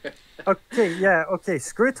 Okay, yeah, okay.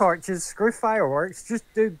 Screw torches, screw fireworks. Just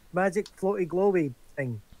do magic floaty glowy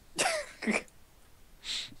thing.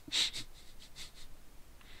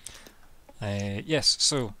 Yes.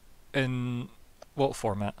 So, in what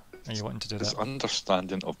format are you wanting to do His that?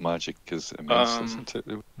 understanding of magic is immense, Um, isn't it?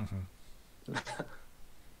 Mhm.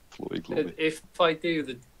 Floaty glowy. If I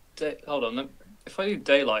do if I do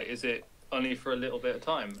daylight, is it only for a little bit of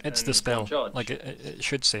time? It's and the one spell. charge? Like it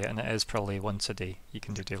should say it, and it is probably once a day. You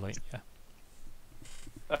can do daylight. Yeah.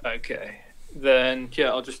 Okay. Then yeah,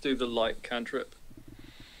 I'll just do the light cantrip.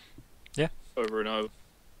 Yeah. Over and over.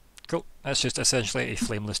 Cool. That's just essentially a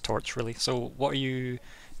flameless torch, really. So what are you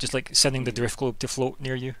just like sending the drift globe to float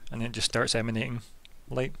near you, and then it just starts emanating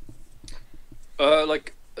light?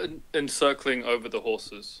 Like encircling over the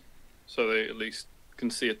horses, so they at least can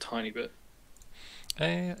see a tiny bit.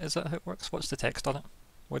 Is that how it works? What's the text on it?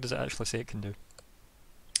 What does it actually say it can do?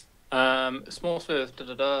 Small swift.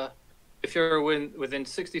 If you're within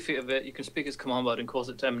 60 feet of it, you can speak its command word and cause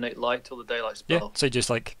it to emanate light till the daylight spell. Yeah. So you just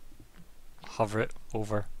like hover it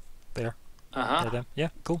over there. There. Yeah.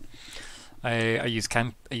 Cool. Are you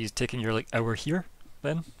taking your like hour here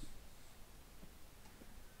then?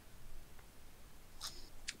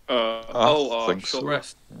 think short so.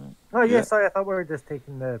 rest. Oh yeah, Yeah. sorry, I thought we were just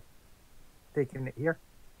taking it here.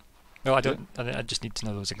 No, I don't. I just need to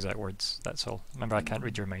know those exact words. That's all. Remember, I can't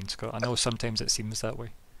read your mind, Scott. I know sometimes it seems that way,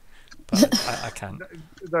 but I can't.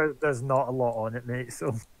 There's not a lot on it, mate.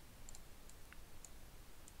 So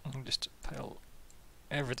I'll just pile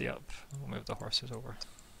everything up. We'll move the horses over.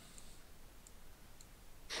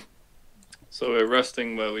 So we're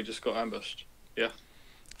resting where we just got ambushed. Yeah.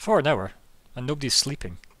 For an hour, and nobody's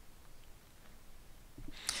sleeping.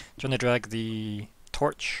 Do you want to drag the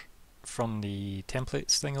torch from the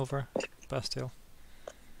templates thing over, Bastiel?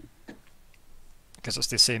 Because it's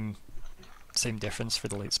the same difference for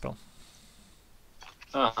the light spell.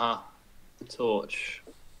 Torch.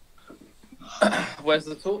 Where's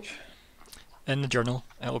the torch? In the journal,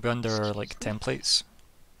 it'll be under like templates.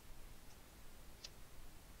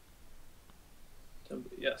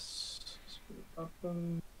 Yes.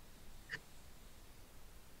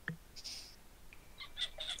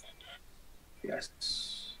 Yes.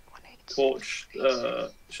 Torch.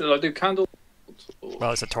 Should I do candle?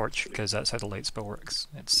 Well, it's a torch because that's how the light spell works.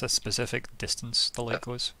 It's a specific distance the light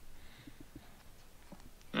goes.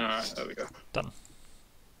 Alright, there we go. Done.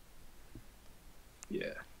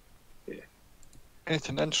 Yeah.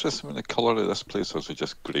 Anything interesting in the colour of this place, or is it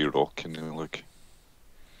just grey rock and look?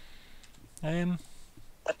 I mean,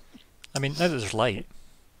 now that there's light,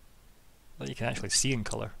 that you can actually see in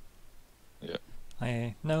colour.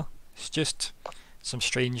 Yeah. No, it's just some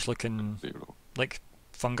strange looking, Grey rock. like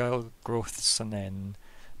fungal growths, and then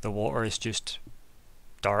the water is just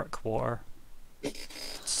dark water.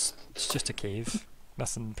 It's just a cave.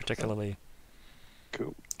 Nothing particularly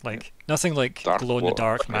Cool. like nothing like Dark glow in the water.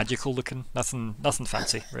 dark, magical looking. Nothing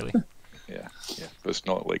fancy really. Yeah. But it's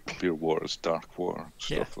not like clear water, it's dark water,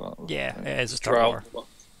 Yeah. stuff like that. Yeah, it is. It's dark water.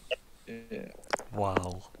 Yeah.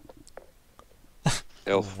 Wow.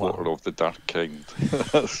 Elf Wow. water of the dark kind.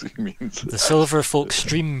 That's what he means. The Silver Folk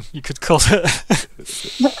Stream, you could call it.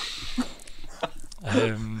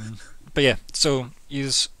 But yeah, so you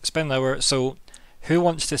spend an hour. So who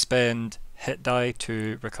wants to spend hit die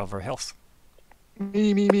to recover health?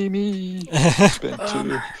 Me. Spent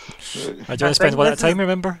two. I do want I to spend think one at a this time, is-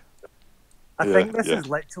 remember? I Yeah, think this yeah. is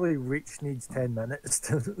literally Reach needs 10 minutes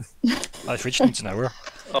to. I've reached needs an hour.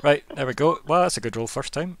 Right, there we go. Well, that's a good roll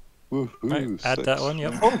first time. Woohoo, Right, add that on,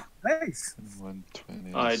 yep. Oh, nice.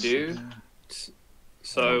 120. I do.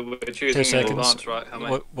 So we're choosing in seconds. advance, right? How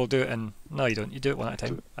many? We'll do it in... No, you don't. You do it one at a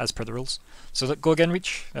time, as per the rules. So go again,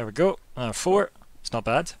 Reach. There we go. 4. It's not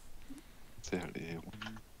bad. 31.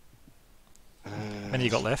 How many you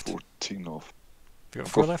got left? 14 off. You got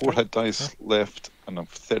I've 4 got left, 4 right? hit dice left, and I'm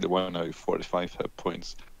 31 out of 45 hit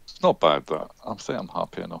points. It's not bad, that. I'm saying I'm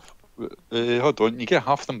happy enough. Hold on, you get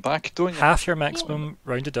half them back, don't you? Half your maximum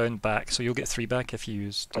rounded down back, so you'll get 3 back if you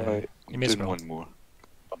used... Right, you I'm may as doing well. one more.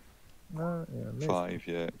 Yeah, amazing. 5,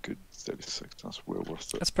 yeah, good. 36, that's well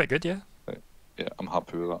worth it. That's pretty good, yeah. Yeah, I'm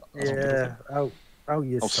happy with that. That's good. Yeah, I'll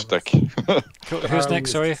use I'll some. stick. Cool. Who's I'll next,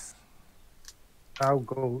 use- sorry? I'll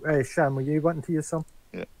go. Shaan, were you wanting to use some?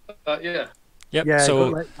 Yeah. Yep, Yeah,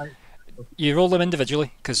 so... go, You roll them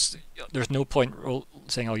individually, because there's no point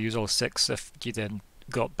saying I'll use all 6 if you then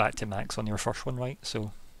got back to max on your first one, right?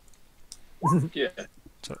 So Yeah.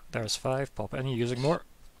 there's 5. Pop it in. Are you using more?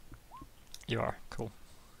 You are. Cool.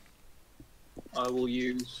 I will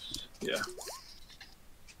use. Yeah.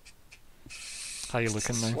 How you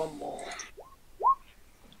looking now? One more.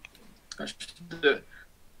 I should do it.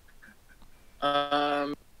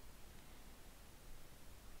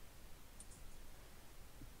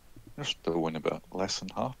 You're still in about less than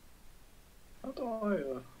half. How do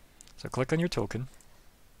I? So click on your token,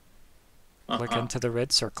 click Uh-huh. into the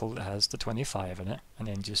red circle that has the 25 in it, and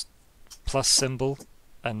then just plus symbol,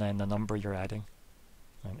 and then the number you're adding,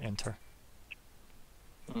 and enter.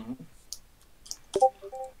 Mhm.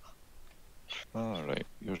 Alright,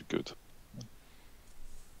 you're good.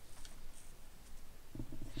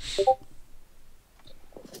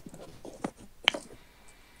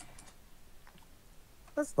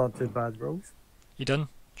 That's not too bad, Rose. You done,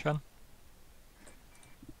 Shaan?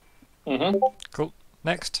 Mm-hmm.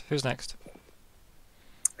 Next. Who's next?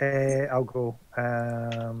 I'll go.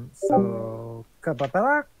 So,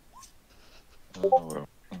 kababala, Oh, well.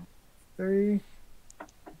 3.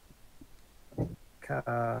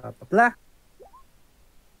 Kababla.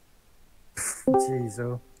 Jeez,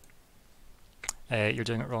 oh. You're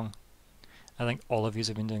doing it wrong. I think all of you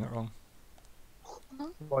have been doing it wrong.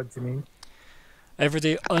 What do you mean?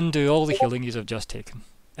 Everybody undo all the healing you have just taken.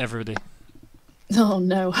 Everybody. Oh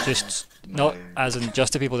no. Just, not as in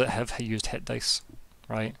just the people that have used hit dice.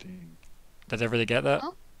 Right? Did everybody get that?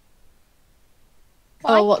 Oh,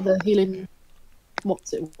 Why? what the healing?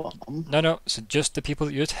 What's it? What? No. So just the people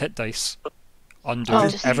that used hit dice. Undo Oh,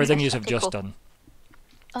 just- everything you okay, have just cool. done.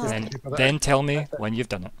 Oh, And people that- then tell me when you've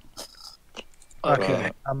done it. Okay,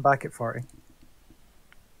 Right. I'm back at 40.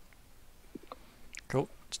 Cool.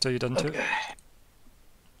 Still you done too?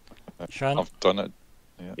 Shaan? I've done it.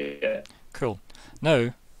 Yeah. Cool.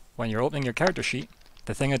 Now, when you're opening your character sheet,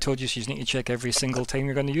 the thing I told you is you need to check every single time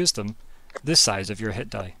you're going to use them, the size of your hit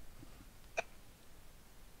die.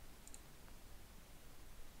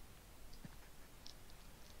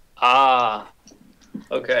 Ah.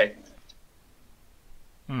 Okay.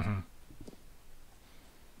 Mm-hmm.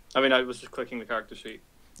 I mean, I was just clicking the character sheet.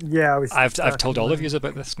 Yeah, I was. I've told all of you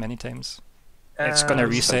about this many times. It's going to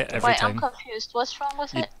reset every Wait, I'm time. confused. What's wrong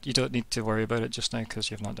with You, it? you don't need to worry about it just now because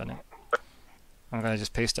you've not done it. I'm going to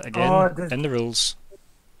just paste it again there's- in the rules.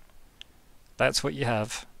 That's what you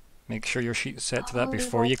have. Make sure your sheet's set to that Oh,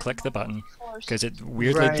 before you right. click the button, because it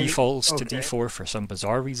weirdly Right, defaults to okay. D4 for some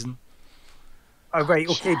bizarre reason. Oh, right,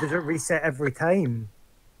 okay, does it reset every time?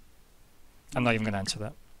 I'm not even going to answer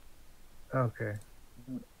that. Okay.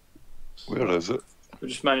 Where is it? We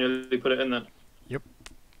just manually put it in there.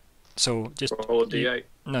 So just Roll a d8.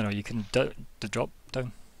 no, you can the drop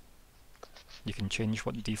down. You can change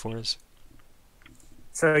what the D4 is.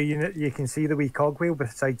 So you can see the wee cogwheel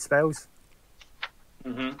beside spells?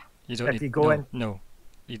 Mm-hmm. You don't If need you go no, in- no.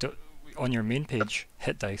 You don't. On your main page,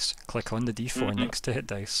 hit dice. Click on the D4 Mhm. next to hit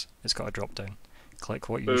dice. It's got a drop down. Click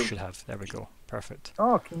what you Boom. should have. There we go. Perfect.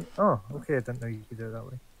 Okay, I didn't know you could do it that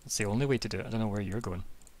way. It's the only way to do it. I don't know where you're going.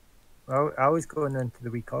 Well, I was going into the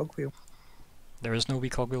wee cogwheel. There is no wee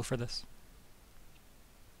cogwheel for this.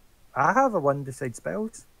 I have a one beside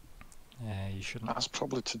spells. You shouldn't. That's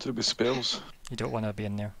probably to do with spells. You don't want to be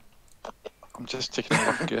in there. I'm just taking a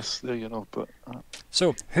rough guess there, you know, but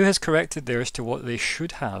So, who has corrected theirs to what they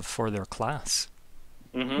should have for their class?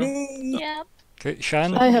 Mm-hmm. Me. Yeah. Okay,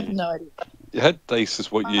 Shaan? I have no idea. your head dice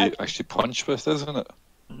is what you actually punch with, isn't it?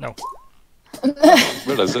 No.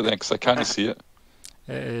 Where is it then? Because I can't see it.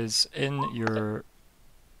 It is in your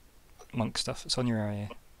monk stuff. It's on your area.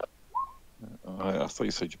 I thought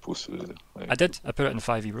you said you posted it. Right. I did. I put it in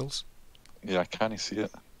 5e rules. Yeah, I can't see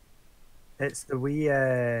it. It's the wee.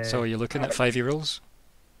 So, are you looking at 5e rules?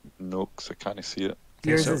 No, because I can't see it. Okay,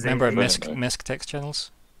 Yours so is remember in- MISC text channels?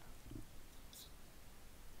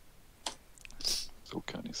 Still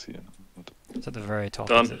can't see it. It's at the very top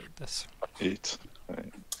Done. of this. 8.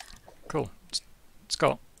 Right. Cool.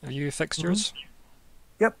 Scott, have you fixed yours?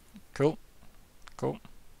 Yep. Cool. Cool.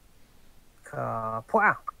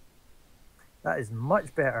 Kapwa. That is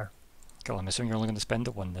much better. Cool. I'm assuming you're only going to spend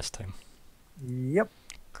a 1 this time. Yep.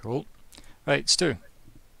 Cool. Right, Stu.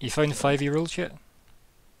 You found 5e rules yet?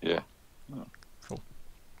 Yeah. Cool.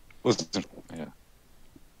 Wasn't. Yeah.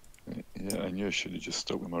 Yeah, I knew I should have just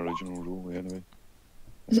stuck with my original rule anyway.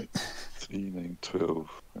 Right. 3, 9, 12.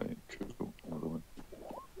 Right, cool. Another one.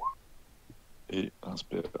 8, that's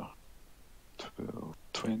better. 12,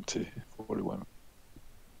 20, 41.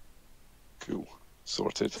 Cool.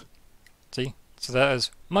 Sorted. See? So that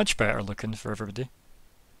is much better looking for everybody.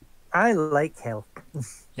 I like health.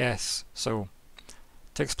 Yes. So,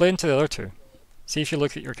 to explain to the other two, see if you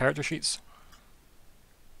look at your character sheets.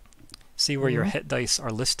 See where your Mhm. hit dice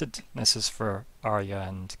are listed. This is for Arya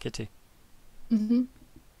and Kitty. hmm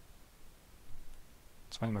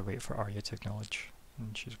So when we wait for Arya to acknowledge,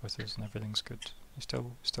 and she's with us and everything's good. You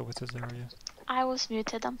still with us there, Arya? I was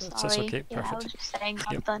muted. I'm That's sorry. okay, Yeah, I perfect. was just saying Yep.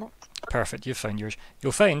 I've done it. Perfect, you've found yours.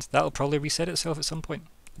 You'll find that'll probably reset itself at some point.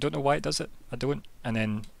 Don't know why it does it. I don't. And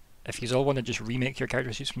then if you all want to just remake your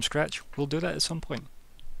character sheets from scratch, we'll do that at some point.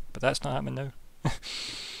 But that's not happening now.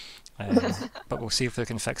 But we'll see if we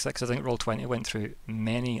can fix that, because I think Roll20 went through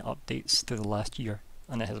many updates through the last year,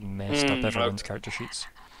 and it has messed up everyone's character sheets.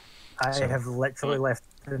 I So- have literally left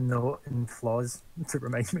a note in flaws to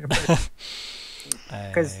remind me about it.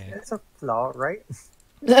 Because it's a flaw, right?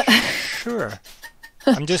 Sure.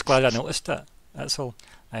 I'm just glad I noticed that. That's all.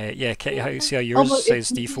 Yeah, Kitty, how you see how yours Oh, but says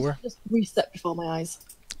it D4? just reset before my eyes.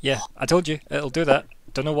 Yeah, I told you, it'll do that.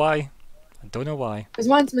 Don't know why. I don't know why. Because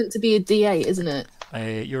mine's meant to be a D8, isn't it?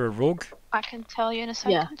 You're a rogue. I can tell you in a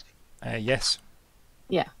Yeah. second. Yes.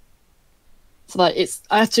 Yeah. So like it's,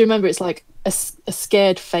 I have to remember it's like a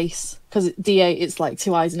scared face because D8 it's like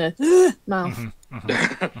 2 eyes and a mouth.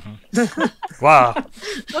 Wow.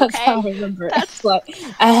 That's Okay, how I remember it. that's- It's like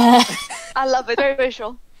I love it. Very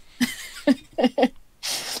visual.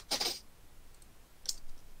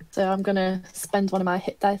 So I'm gonna spend one of my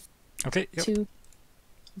hit dice Okay. Yep. to.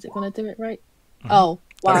 Is it gonna do it right? Oh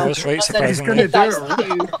wow! was right, I said He's surprisingly. gonna hit do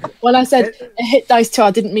dice it. 2. When I said a hit dice 2,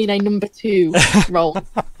 I didn't mean a number 2 roll.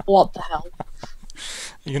 What the hell?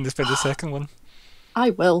 You can just spend the second one. I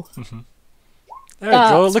will. There we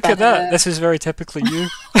go. That's Look at that. better. This is very typically you.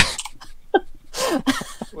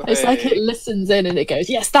 It's like it listens in and it goes,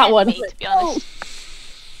 yes, that one. Me, to be honest.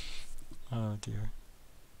 Oh dear.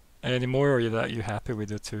 Any more, or are you happy with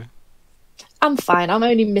the 2? I'm fine. I'm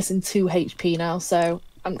only missing 2 HP now, so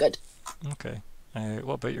I'm good. Okay.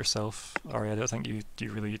 What about yourself, Arya? I don't think you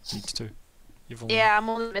really need to. You've only... Yeah, I'm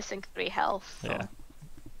only missing 3 health. So. Yeah.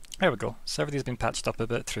 There we go. So everybody's been patched up a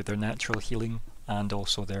bit through their natural healing and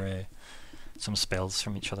also their some spells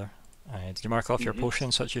from each other. Did you mark off your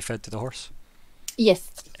potions that you fed to the horse?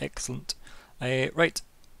 Yes. Excellent. Right.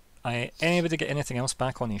 Anybody get anything else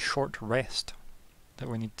back on a short rest that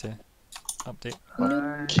we need to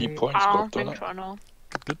update? Key points I got don't done think it. so, no.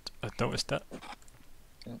 Good. I noticed that.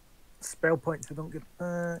 Spell points we don't get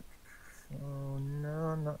back. Oh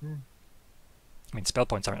no, nothing. I mean, spell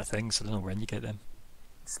points aren't a thing, so I don't know when you get them.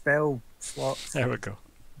 Spell slots. There we go.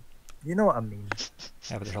 You know what I mean.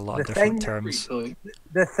 Yeah, but there's a lot The of different thing- terms.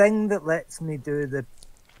 The thing that lets me do the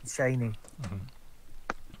shiny.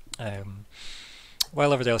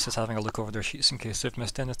 While everybody else is having a look over their sheets in case they've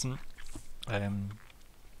missed anything,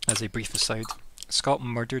 as a brief aside, Scott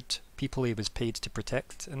murdered people he was paid to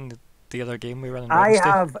protect in the other game we ran on I Wednesday.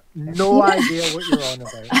 have no idea what you're on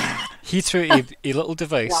about. He threw a little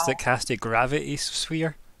device that cast a gravity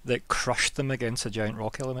sphere that crushed them against a giant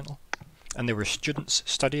rock elemental. And there were students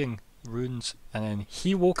studying runes, and then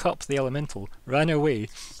he woke up the elemental, ran away,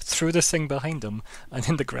 threw this thing behind him, and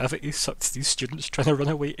then the gravity sucked these students trying to run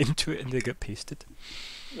away into it, and they got pasted.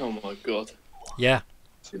 Oh my god. Yeah.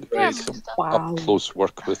 Yeah, Some Wow. up close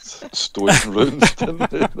work with stone runes. didn't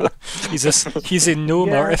they? He's a gnome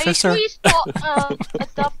Yeah. Are you artificer. sure he's not a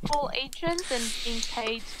double agent and being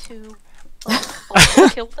paid to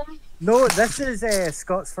kill them? No, this is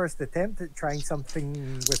Scott's first attempt at trying something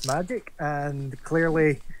with magic, and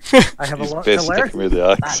clearly I have a He's lot to best learn. sticking with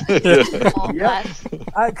the axe. Oh, Yeah.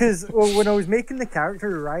 bless. Because when I was making the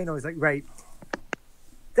character Ryan, I was like, right,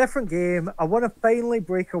 different game. I want to finally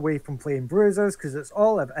break away from playing bruisers because it's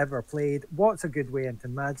all I've ever played. What's a good way into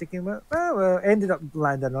magic? And ended up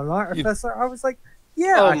landing on artificer. I was like,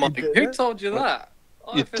 yeah, Oh I my! can do Who this. told you that? You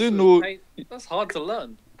Artificer's do know- pain- That's hard to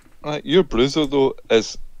learn. Right, your bruiser though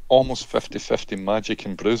is almost 50-50 magic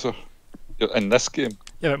and bruiser in this game.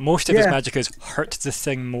 Yeah, but most of his Yeah. magic is hurt the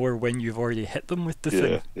thing more when you've already hit them with the Yeah,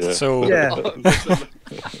 thing. yeah. So Yeah.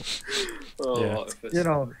 Oh, Yeah. artificer. You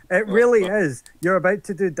know, it really is. You're about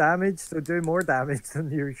to do damage, so do more damage than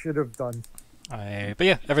you should have done. but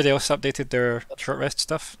yeah, everybody else updated their short rest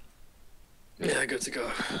stuff. Yeah, good to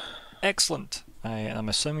go. Excellent. And I'm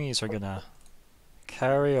assuming these are gonna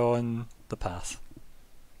carry on the path.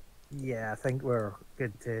 Yeah, I think we're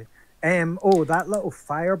good to. Oh, that little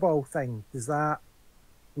fireball thing, does that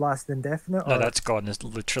last indefinite? No, or- that's gone. It's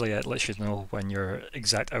literally it lets you know when your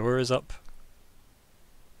exact hour is up.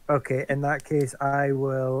 Okay, in that case, I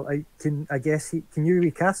will. I guess can you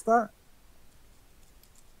recast that,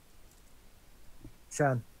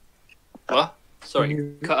 Shaan? What? Sorry, Can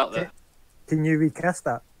you- cut out there. Can you recast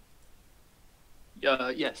that?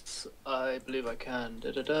 Yes, I believe I can.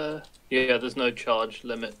 Da-da-da. Yeah, there's no charge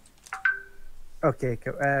limit. Okay,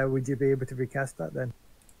 would you be able to recast that then?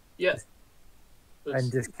 Yeah.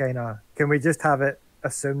 And just kind of, can we just have it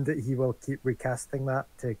assumed that he will keep recasting that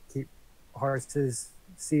to keep horses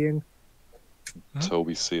seeing? Until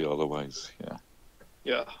we see otherwise, yeah.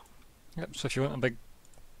 Yeah. Yep. So if you want a big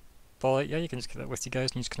ball, yeah, you can just get that with you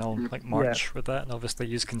guys, and you can all like march with that, and obviously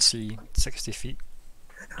you can see 60 feet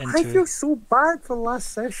into. I feel so bad for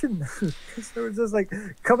last session because it was just like,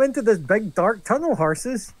 come into this big dark tunnel,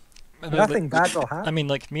 horses. Nothing bad will happen. I mean,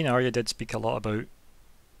 like, me and Arya did speak a lot about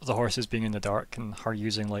the horses being in the dark and her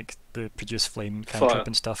using, like, the produce flame cantrip Fire.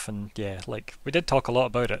 and stuff, and yeah, like, we did talk a lot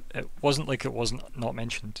about it. It wasn't like it wasn't not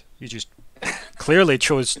mentioned. You just clearly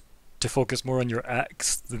chose to focus more on your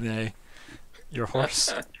axe than your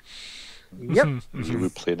horse. Yep. You were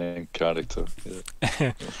playing in character.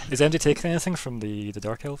 Yeah. Is anybody taking anything from the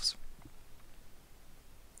Dark Elves?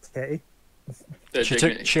 Kitty. Their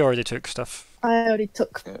dignity. She already took stuff. I already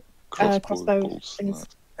took Yeah. Crossbow crossbow bolts. and things.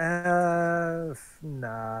 that.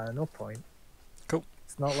 Nah, no point. Cool.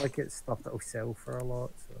 It's not like it's stuff that'll sell for a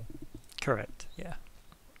lot. So Correct. Yeah.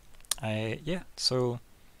 Yeah. So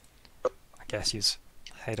I guess you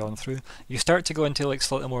head on through. You start to go into like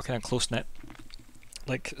slightly more kind of close knit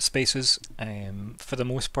like spaces. For the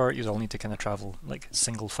most part, you all need to kind of travel like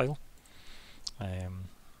single file.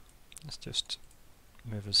 Let's just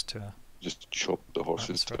move us to a. Just chop the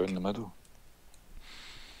horses That's right. down the middle.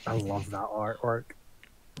 I love that artwork.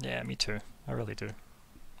 Yeah, me too. I really do.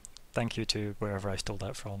 Thank you to wherever I stole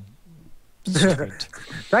that from. So good.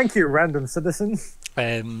 Thank you, random citizen.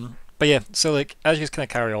 But yeah, so like as you kind of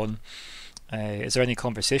carry on, is there any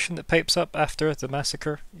conversation that pipes up after the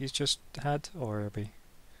massacre you just had, or are we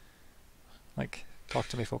like talk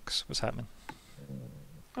to me, folks? What's happening?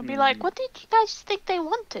 I'll be like, what did you guys think they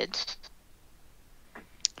wanted?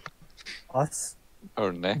 Us.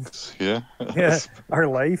 Our necks, yeah. Yeah, our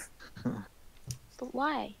life. But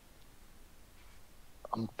why?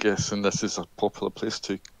 I'm guessing this is a popular place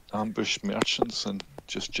to ambush merchants and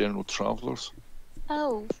just general travellers.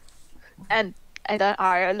 Oh. And then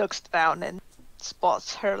Arya looks down and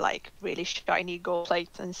spots her like really shiny gold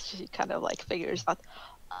plate, and she kind of like figures out,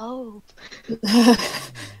 oh.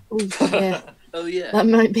 Ooh, yeah, Oh yeah. that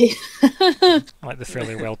might be. Like the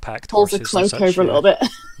fairly well packed Pulls horses. the and cloak such, over a little bit.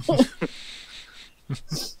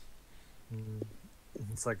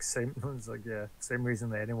 It's like same. It's like same reason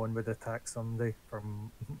that anyone would attack somebody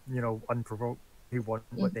from unprovoked. They want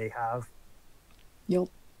what they have. Yup.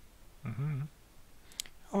 Mm-hmm.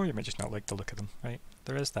 Or you might just not like the look of them, right?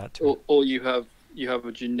 There is that too. Or you have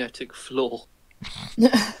a genetic flaw.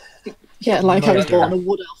 Yeah, like I was Murder. born a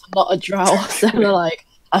wood elf and not a drow. So they're like,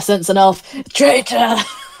 I sense an elf. Traitor!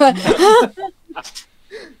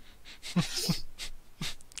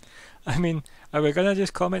 I mean, are we gonna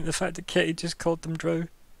just comment the fact that Kitty just called them drow?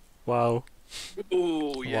 Wow.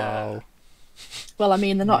 Oh yeah. Wow. Well, I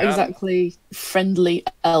mean, they're not Yeah. exactly friendly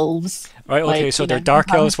elves. Right, okay, Like, so you they're know, dark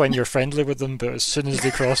sometimes- elves when you're friendly with them, but as soon as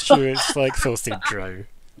they cross you, it's like filthy drow.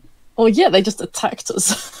 Well, yeah, they just attacked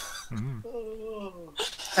us. Mm.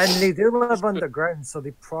 And they do live underground, so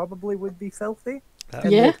they probably would be filthy That,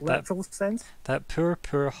 in Yeah. the literal sense. that poor,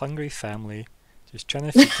 hungry family just trying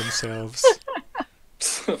to feed themselves.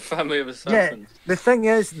 Family of Yeah, assassins. the thing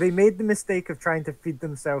is, they made the mistake of trying to feed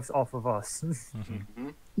themselves off of us,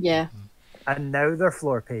 Mhm. Yeah. and now they're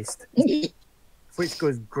floor paste, which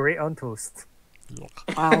goes great on toast.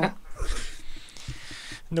 Yuck. Wow.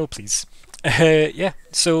 No, please. Yeah,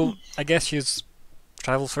 so I guess you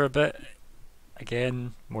travel for a bit.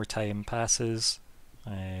 Again, more time passes.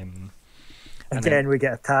 And Again, we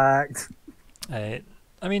get attacked. I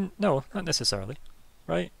mean, no, not necessarily.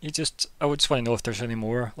 Right? I would just want to know if there's any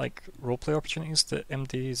more like roleplay opportunities that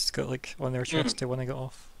MD's got like on their chest to want to get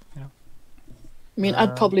off. You know? I mean,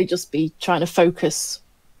 I'd probably just be trying to focus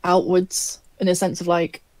outwards in a sense of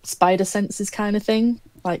like spider senses kind of thing.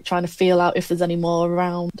 Like trying to feel out if there's any more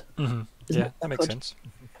around. Mm-hmm. Isn't Yeah, it that makes good? sense.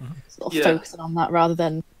 Sort of Yeah. focusing on that rather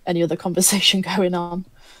than any other conversation going on.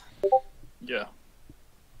 Yeah.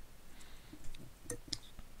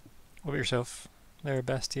 What about yourself, there,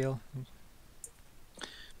 Bastiel?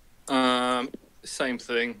 Same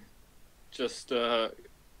thing. Just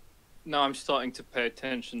now I'm starting to pay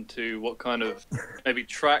attention to what kind of maybe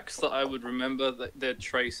tracks that I would remember, that their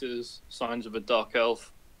traces, signs of a dark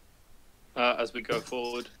elf, as we go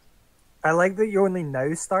forward. I like that you're only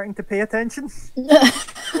now starting to pay attention.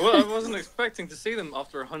 Well, I wasn't expecting to see them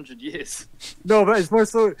after 100 years. No, but it's more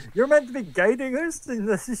so you're meant to be guiding us, and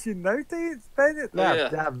this is you now to spend it. Oh, yeah.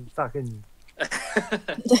 Damn fucking.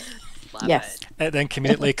 Yes. It then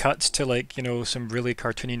conveniently cuts to like, you know, some really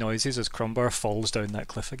cartoony noises as Crumbar falls down that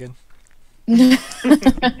cliff again.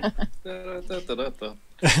 Da-da-da-da-da.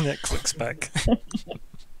 And it clicks back.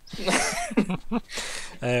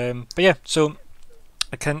 But yeah, so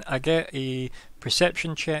I get a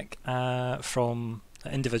perception check from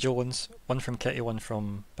individual ones, one from Kitty, one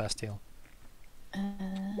from Bastiel.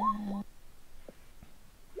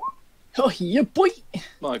 Oh, yeah, boy.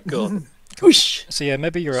 My God. Whoosh. So yeah,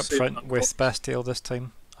 maybe you're up Super front with Bastiel this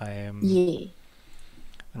time. Yeah.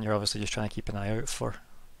 And you're obviously just trying to keep an eye out for,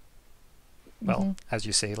 well, as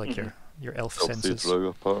you say, like your elf Filthy senses. drow,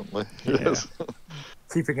 apparently. Yeah. Yes.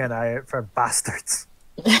 Keeping an eye out for bastards.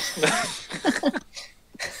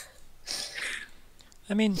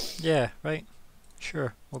 I mean, yeah, right.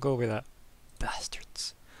 Sure, we'll go with that.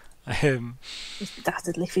 Bastards.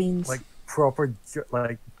 Dastardly fiends. Like proper,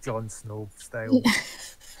 like Jon Snow style.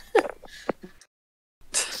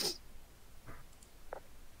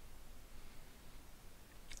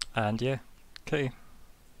 And yeah, Okay.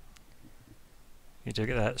 You do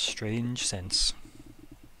get that strange sense.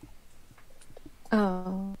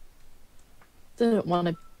 Oh. Don't want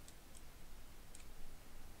to.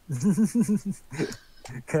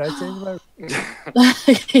 Can I change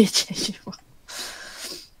my?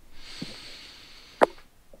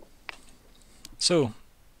 So,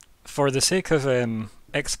 for the sake of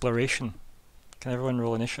exploration, can everyone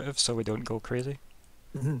roll initiative so we don't go crazy?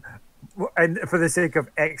 And for the sake of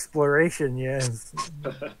exploration, yes.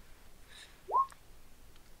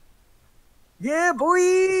 Yeah,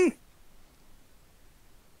 boy.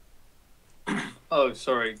 Oh,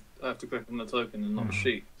 sorry. I have to click on the token and not the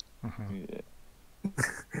sheet. Yeah.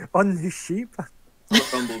 On the sheep.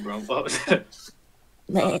 Rumble ground.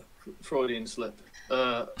 Freudian slip.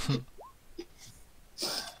 Fucking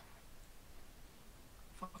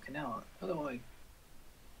hell. How do I?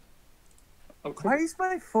 Oh, Why is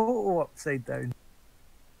my photo upside down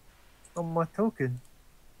on my token?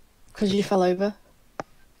 Because you fell over.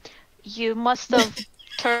 You must have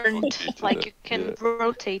turned Rotated like it, you can yeah.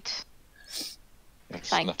 rotate. Yeah,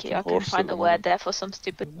 Thank sniffing you. I can horse find at a the word moment. there for some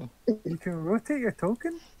stupid. You can rotate your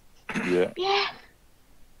token? Yeah. Yeah.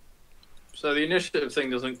 So the initiative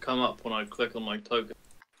thing doesn't come up when I click on my token.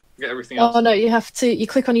 I get everything else. Oh no, you have to. You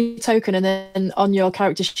click on your token and then on your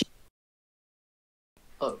character sheet.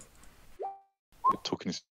 Oh. The token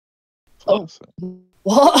is. Oh. That's it.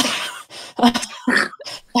 What?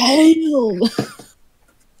 Damn.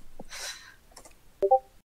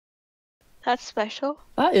 That's special.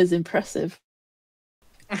 That is impressive.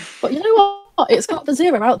 But you know what? It's got the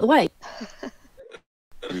 0 out the way.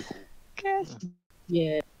 Guess.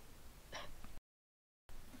 Yeah.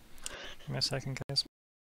 Give me a second, guys.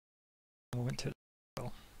 I went to it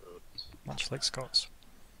well, much like Scots.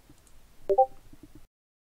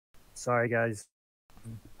 Sorry, guys.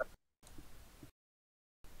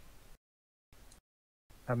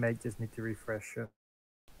 I might just need to refresh it.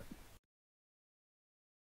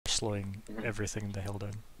 Slowing everything the hell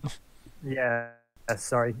down. Yeah,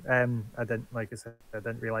 sorry. I didn't, like I said, I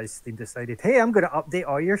didn't realize Steam decided, hey, I'm going to update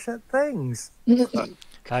all your shit things.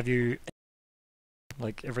 Have you,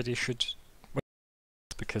 like, everybody should,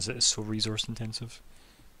 because it is so resource intensive.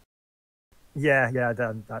 Yeah, I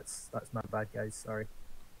did. That's my bad, guys. Sorry.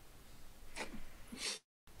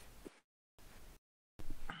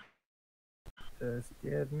 Just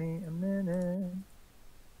give me a minute.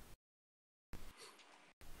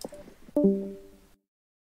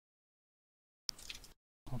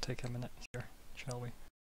 I'll take a minute here, shall we?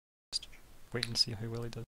 Just wait and see how well he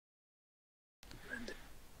does.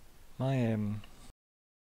 My and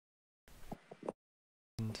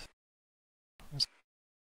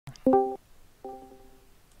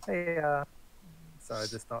Hey, sorry, I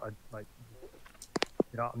just thought I'd, like,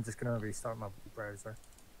 you know, I'm just going to restart my browser.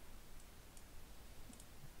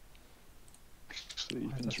 Actually,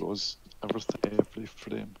 even draws everything every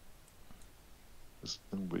frame. There's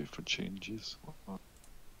no way for changes.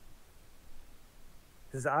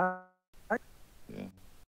 Is that... Yeah.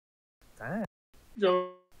 Damn.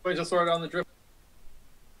 Yo, wait, just throw it down the drip.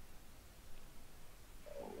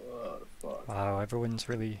 Oh, fuck. wow, everyone's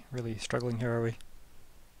really struggling here, are we?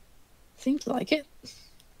 Seems like it.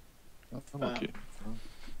 I'm okay.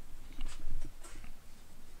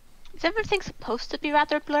 Is everything supposed to be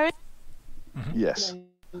rather blurry? Yes.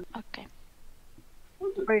 Okay.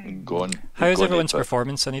 And gone. How's gone everyone's it, but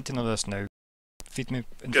performance? I need to know this now. Feed me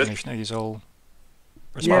information. Are you all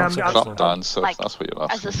Yeah, responsive? I'm- crap dancer, Like, that's what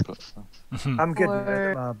you're as a asking. But, I'm good.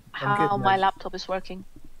 Or I'm How good my now. laptop is working.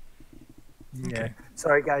 Yeah. Okay.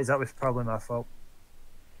 Sorry, guys, that was probably my fault.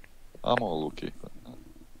 I'm all okay. But,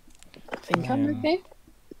 I think I'm okay.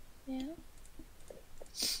 Yeah.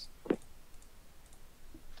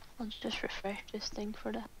 I'll just refresh this thing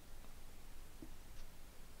for that.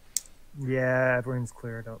 Yeah, everyone's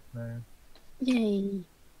cleared up now. Yay.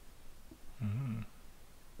 Mm.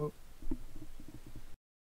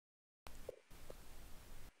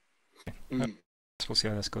 Mm. We'll see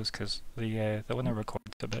how this goes because the one I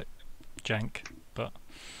recorded a bit jank, but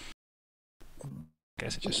I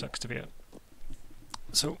guess it just sucks to be it.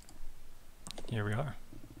 So here we are.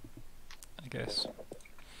 I guess.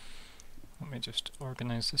 Let me just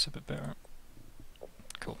organise this a bit better.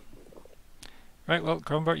 Cool. Right, well,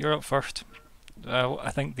 Crumbar, you're up first. I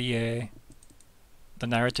think the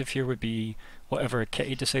narrative here would be whatever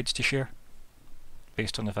Kitty decides to share,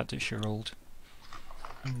 based on the fact that she rolled.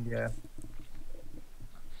 Yeah.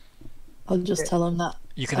 I'll just tell him that.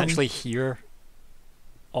 You can actually hear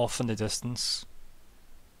off in the distance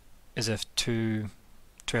as if two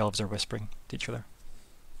elves are whispering to each other.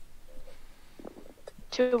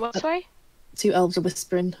 To what, sorry? 2 elves are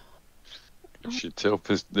whispering. Should tell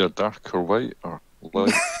if they're dark or white or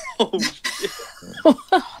light. Oh shit!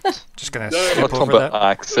 Just gonna No. I'm skip not talking over about that.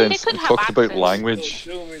 accents. They could I'm have talking about accents. language.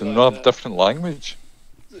 Don't kill me They like not have that. different language.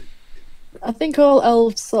 I think all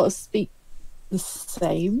elves sort of speak the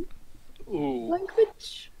same Ooh.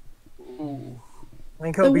 language. Ooh. I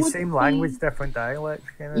think it'll There be would same be- language, different dialects,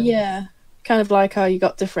 kind of. Yeah, kind of like how you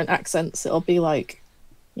got different accents. It'll be like,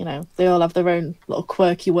 you know, they all have their own little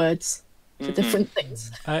quirky words for Mhm. different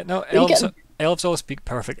things. No, you elves. get- Elves all speak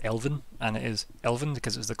perfect Elven, and it is Elven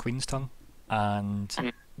because it's the Queen's tongue. And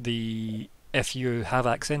Mm. if you have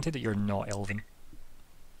accented it, you're not Elven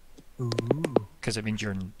Ooh. because it means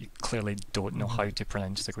you clearly don't know how to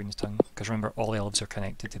pronounce the Queen's tongue. Because remember, all elves are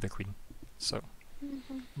connected to the Queen. So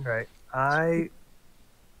Right. yeah.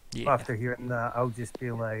 After hearing that, I'll just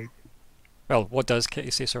be like, Well, what does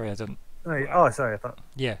Kitty say? Sorry, I don't. right. Oh, sorry. I thought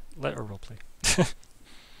Let her roleplay.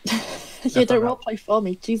 Yeah, don't roleplay for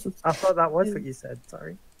me, Jesus. that was what you said.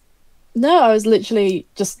 Sorry. No, I was literally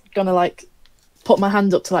just gonna like put my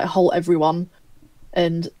hand up to like halt everyone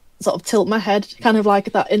and sort of tilt my head, kind of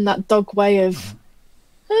like that in that dog way of,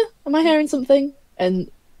 am I hearing something?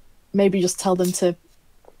 And maybe just tell them to,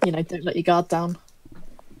 you know, don't let your guard down.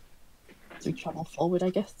 As we travel forward,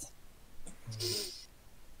 I guess.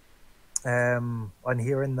 On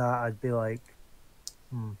hearing that, I'd be like,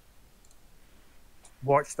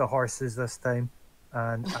 watch the horses this time,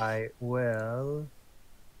 and I will.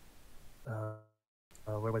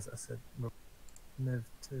 Where was it? I said move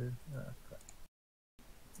to.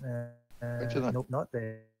 Where'd you Nope, not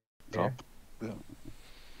there. Top. Yeah.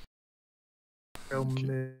 I'll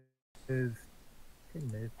Okay. move.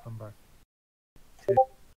 Crumbar.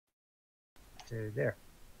 To there.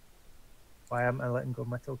 Why am I letting go of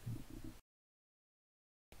my token?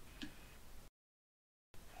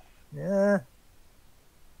 Yeah.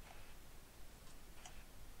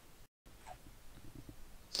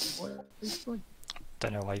 What is going?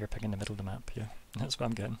 Don't know why you're picking the middle of the map. Yeah, that's what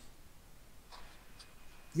I'm getting.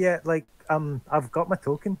 Yeah, like I've got my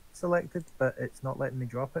token selected, but it's not letting me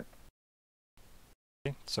drop it.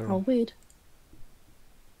 Okay, so Oh, weird.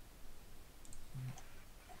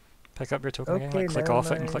 pick up your token again, Okay, like click now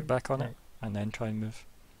off it and click my- back on it, right. and then try and move.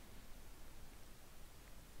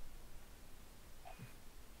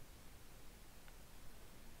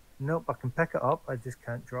 Nope, I can pick it up. I just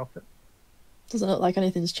can't drop it. Doesn't look like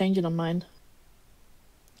anything's changing on mine.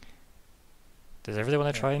 Does everyone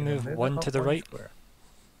want to try and Can I move it one up to the right, square?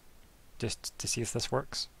 just to see if this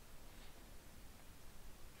works?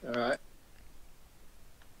 All right.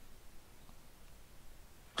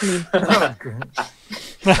 I mean, Oh, good.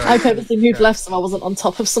 I purposely moved Yeah. left so I wasn't on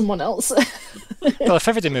top of someone else. Well, if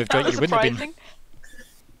everything moved That right, was you wouldn't have been. surprising.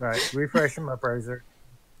 Right, refreshing my browser.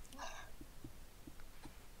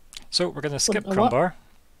 So we're going to skip know what? Crumbar.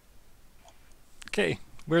 Okay,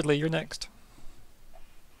 weirdly, you're next.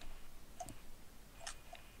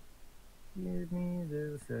 Give me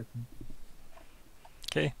the second.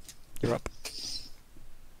 Okay, you're up.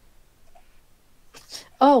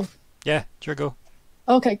 Oh, Yeah, sure go.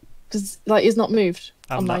 okay. Because like he's not moved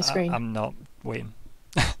I'm on not, my screen. I'm not waiting.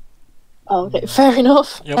 Oh, okay, fair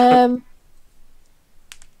enough. Yep.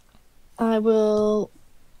 I will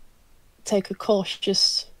take a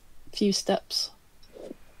cautious few steps.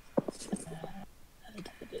 Is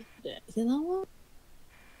it that one?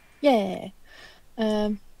 Yeah.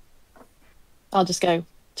 I'll just go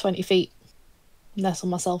 20 feet. Nestle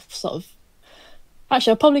myself sort of.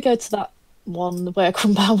 Actually, I'll probably go to that one where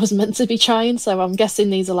Crumbar was meant to be trying, so I'm guessing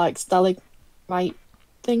these are like stalagmite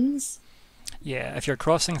things. Yeah, if you're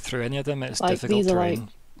crossing through any of them, it's Like, difficult these are, terrain. like,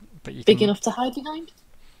 But you Big can, enough to hide behind?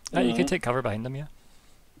 you can take cover behind them, yeah.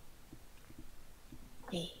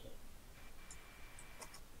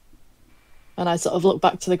 And I sort of look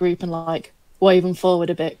back to the group and like wave them forward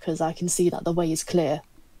a bit because I can see that the way is clear.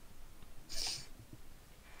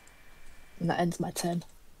 And that ends my turn.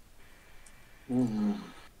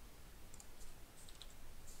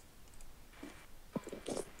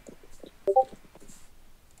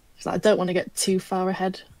 So I don't want to get too far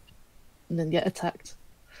ahead and then get attacked.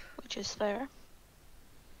 Which is fair.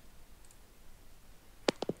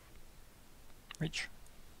 Reach.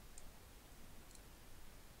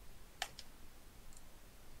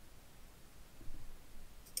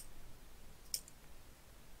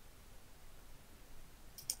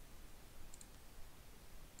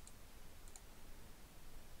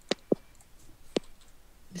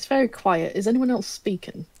 It's very quiet. Is anyone else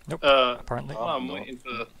speaking? Nope, Uh, apparently. I'm waiting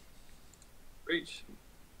for reach.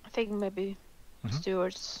 I think maybe Mhm.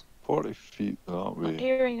 Stuart's 40 feet that not way.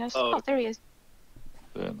 hearing us. Oh. Oh, there he is.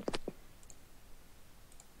 Then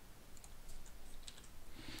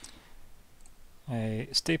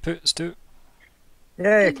Stay put, Stu.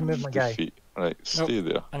 Yeah, I can move my The guy. feet. Right, stay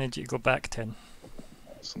there. I need you to go back 10.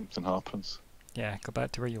 Something happens. Yeah, go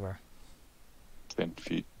back to where you were. 10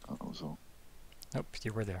 feet. That was all. Nope,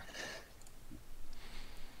 you were there.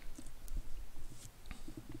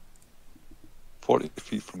 40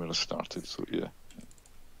 feet from where I started, so yeah.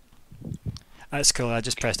 That's cool. I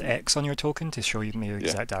just pressed X on your token to show you the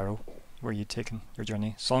exact arrow where you'd taken your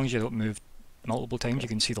journey. As long as you don't move multiple times, you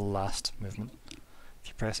can see the last movement if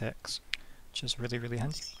you press X, which is really, really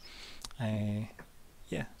handy.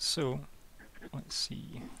 Yeah, so let's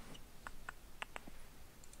see.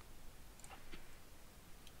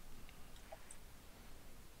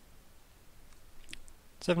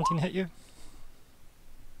 $17 hit you?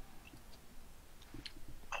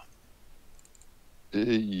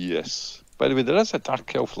 Yes. By the way, there is a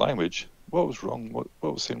Dark Elf language. What was wrong? What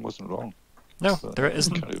was saying wasn't wrong? No, So, there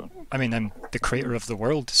isn't. Carry on. I mean, I'm the creator of the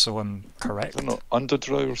world, so I'm correct. They're not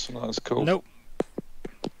Underdrow or something that's called? Nope.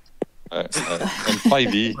 In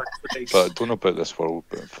 5e, but I don't know about this world,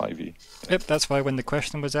 but in 5e. Yep, that's why when the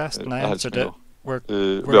question was asked and I answered it, we're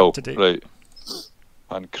well, up to date. right.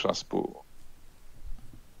 And crossbow.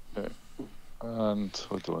 And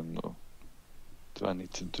hold on, no. Do I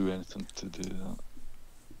need to do anything to do that?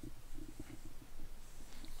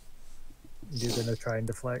 You're gonna try and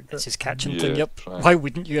deflect This it. is catching Yeah, thing, yep. try. Why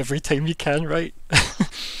wouldn't you every time you can, right?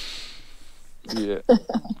 Yeah.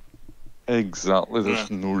 Exactly,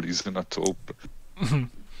 there's no reason at all. But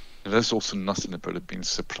there is also nothing about it being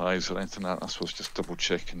surprised or anything like that. I suppose just double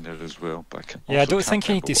checking there as well. But Yeah, I don't think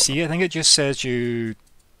you need to see it. I think it just says you...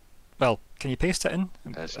 Well, can you paste it in?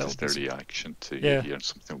 It's That'll just a be- reaction to Yeah. hearing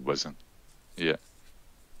something whizzing. Yeah.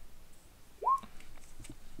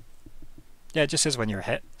 Yeah, it just says when you're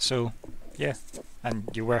hit, so yeah. And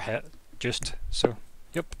you were hit, just, so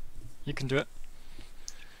yep, you can do it.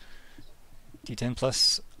 D10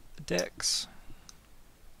 plus Dex.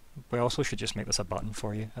 We also should just make this a button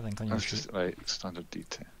for you, I think, on your That's sheet. just right, standard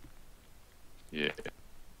D10. Yeah. What,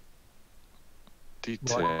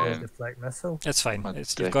 D10. deflect missile? It's fine, My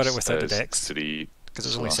you've got it dex without the is Dex, 3 because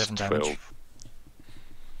it's only plus 7 damage. 12.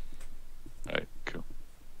 Right, cool.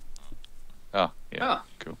 Ah, yeah, Ah.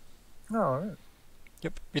 cool. Oh, alright.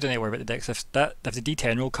 Yep, you don't need to worry about the Dex. If the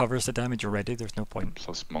D10 roll covers the damage already, there's no point.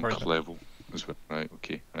 Plus Worry monk about it. level as well. Right,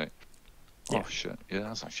 okay, right. Yeah. Oh shit, yeah,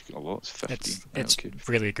 that's actually got a lot. It's 15. It's right, okay.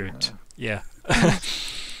 really good, yeah.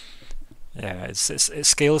 Yeah, it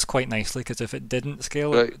scales quite nicely, because if it didn't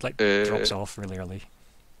scale, Right, it like drops off really early.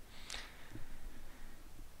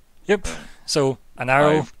 Yep, so an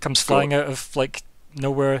arrow I've comes flying out of like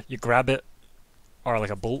nowhere, you grab it, or like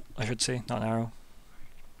a bolt, I should say, not an arrow.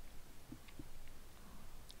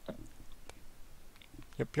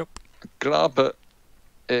 Yep. Grab it.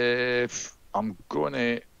 If I'm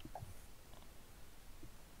gonna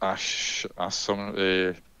ask someone.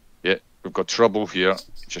 Yeah, we've got trouble here.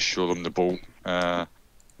 Just show them the bolt. I'm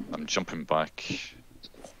jumping back.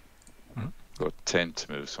 Mhm. Got 10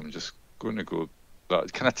 to move, so I'm just going to go.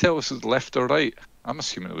 That. Can I tell this is left or right? I'm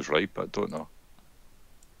assuming it was right, but I don't know.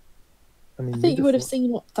 I mean, I think you would have defle-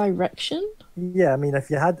 seen what direction. Yeah, I mean, if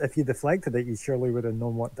you deflected it, you surely would have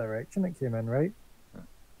known what direction it came in, right?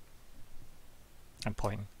 I'm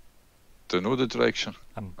pointing. Do you know the direction?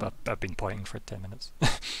 I've been pointing for 10 minutes.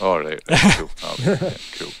 All right, cool. Yeah,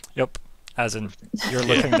 cool. Yep, as in, you're Yeah,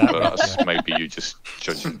 looking that way. but that's Yeah. might be you just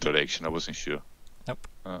judging direction. I wasn't sure. Nope.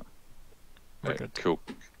 We're Right, good. cool.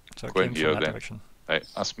 So it Go came in from here that then. direction. Right,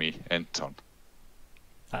 that's me. End turn.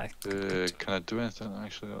 Aye. Can I do anything?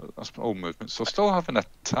 Actually, that's all movement. So still have an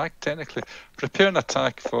attack technically. Prepare an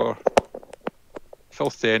attack for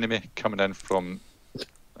filthy enemy coming in from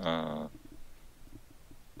that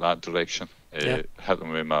direction. Yeah. Hit them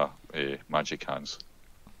with my magic hands.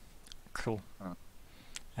 Cool.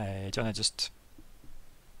 Do you want to just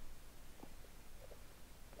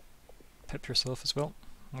pip yourself as well?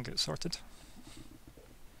 I'll get it sorted.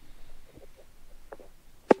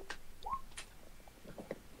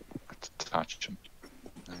 Attach them.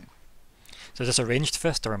 So is this a ranged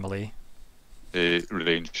fist or a melee?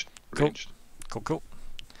 Ranged. Cool. Ranged. Cool.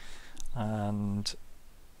 And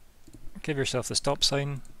give yourself the stop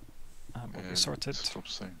sign. And we'll be sorted. Stop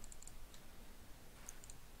sign.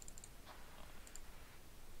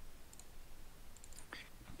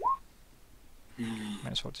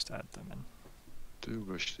 Might as well just add them in. Do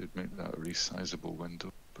wish they'd make that a resizable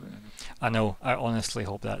window. But I know, I honestly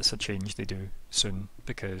hope that's a change they do soon,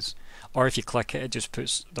 because, or if you click it, it just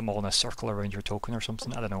puts them all in a circle around your token or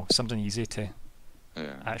something. I don't know, something easy to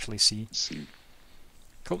yeah. actually see. See.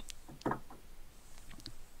 Cool.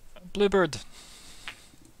 Bluebird.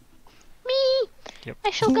 Me! Yep. I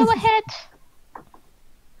shall go ahead.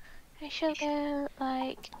 I shall go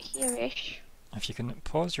like here-ish. If you can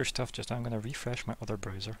pause your stuff, just I'm going to refresh my other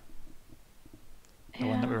browser. The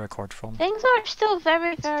one that we record from. Things are still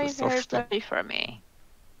very, very, the very thirsty. blurry for me.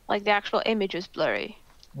 Like the actual image is blurry.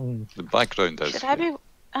 The background is. Should I be?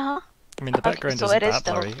 I mean, the Okay, background so isn't it is that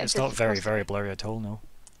still- blurry. it It's is not very, still very blurry at all, no.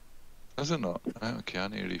 Is it not? Right, okay, I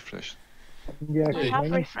need to refresh. Yeah, I 'cause have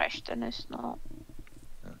mine- refreshed and it's not.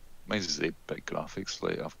 Mine's is 8-bit graphics.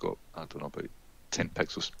 Like I've got, I don't know, about 10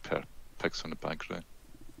 pixels per pixel in the background.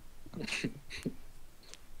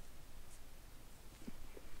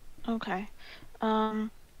 Okay.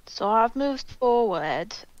 So I've moved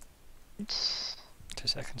forward. 2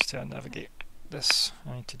 seconds to navigate this.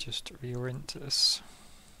 I need to just reorient this.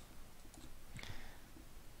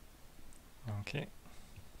 Okay,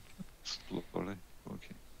 Slowly.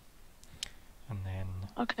 Okay. and then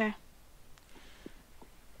Okay.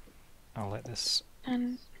 I'll let this.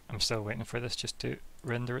 And I'm still waiting for this just to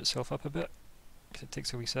render itself up a bit, because it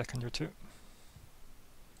takes a wee second or two.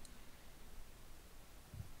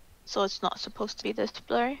 so it's not supposed to be this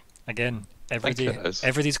blurry. Again, think it is.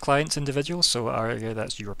 everybody's client's individual, so Arya,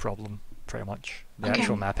 that's your problem, pretty much. The Okay.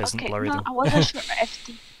 actual map isn't Okay, blurry no, though. I wasn't sure if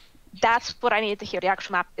that's what I needed to hear. The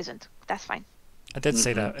actual map isn't. That's fine. I did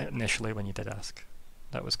say that initially when you did ask.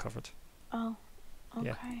 That was covered. Oh, okay.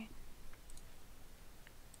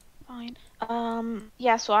 Yeah. Fine.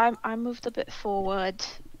 Yeah. So I moved a bit forward,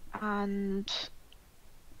 and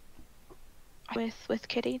with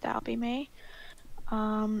Kitty, that'll be me.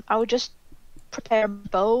 I would just prepare a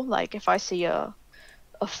bow. Like if I see a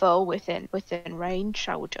foe within range,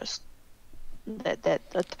 I would just the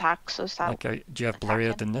attack. So Like, do you have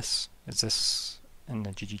blurrier than this? Is this in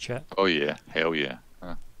the GG chat? Oh yeah, hell yeah.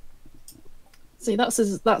 See,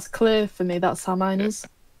 that's clear for me. That's how mine is.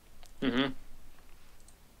 Mm-hmm.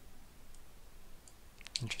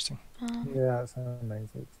 Interesting. Yeah, that's how mine's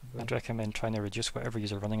looks as well. I'd recommend trying to reduce whatever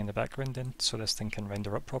you're running in the background then, so this thing can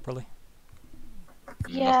render up properly.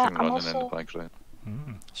 Yeah, Nothing I'm running in the also- background.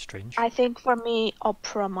 Strange. I think for me,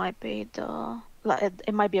 Opera might be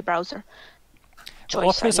it might be a browser. Well,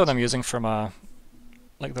 choice. Opera's the one I'm using from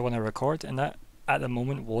like the one I record, and that at the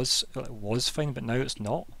moment was fine, but now it's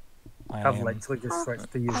not. I've literally just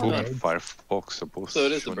switched to use Chrome Edge. and Firefox are both So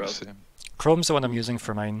it is the showing browser. same. Chrome's the one I'm using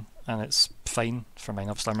for mine, and it's fine for mine.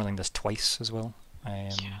 Obviously, I'm running this twice as well. I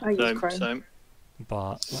use Same, Chrome. same.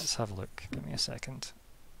 But let's have a look. Give me a second.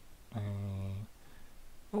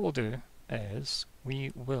 What we'll do is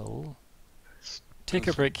we will take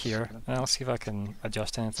a break here, and I'll see if I can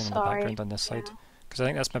adjust anything in the Sorry, background on this side, yeah. because I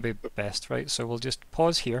think that's maybe best, right? So we'll just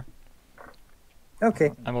pause here,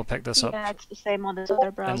 Okay. and we'll pick this up Yeah, it's the same on this other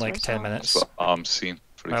browser. in like 10 so- minutes. That's what I'm seeing,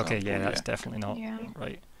 for example. Okay, yeah, that's definitely not Yeah.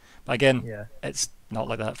 right. But again, Yeah. it's not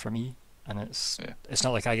like that for me, and it's Yeah.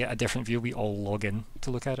 not like I get a different view. We all log in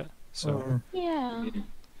to look at it, so Mhm. Yeah.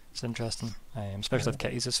 it's interesting. Especially if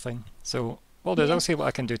Kitty's is fine. So what I'll do is I'll see what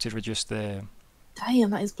I can do to reduce the.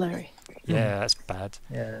 Damn, that is blurry. Yeah, that's bad.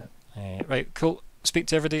 Yeah. Right, cool. Speak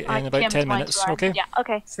to everybody I in about PM'd 10 mine minutes. to Ryan. Okay. Yeah.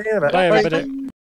 Okay. See you in a bit. Bye, Bye. everybody.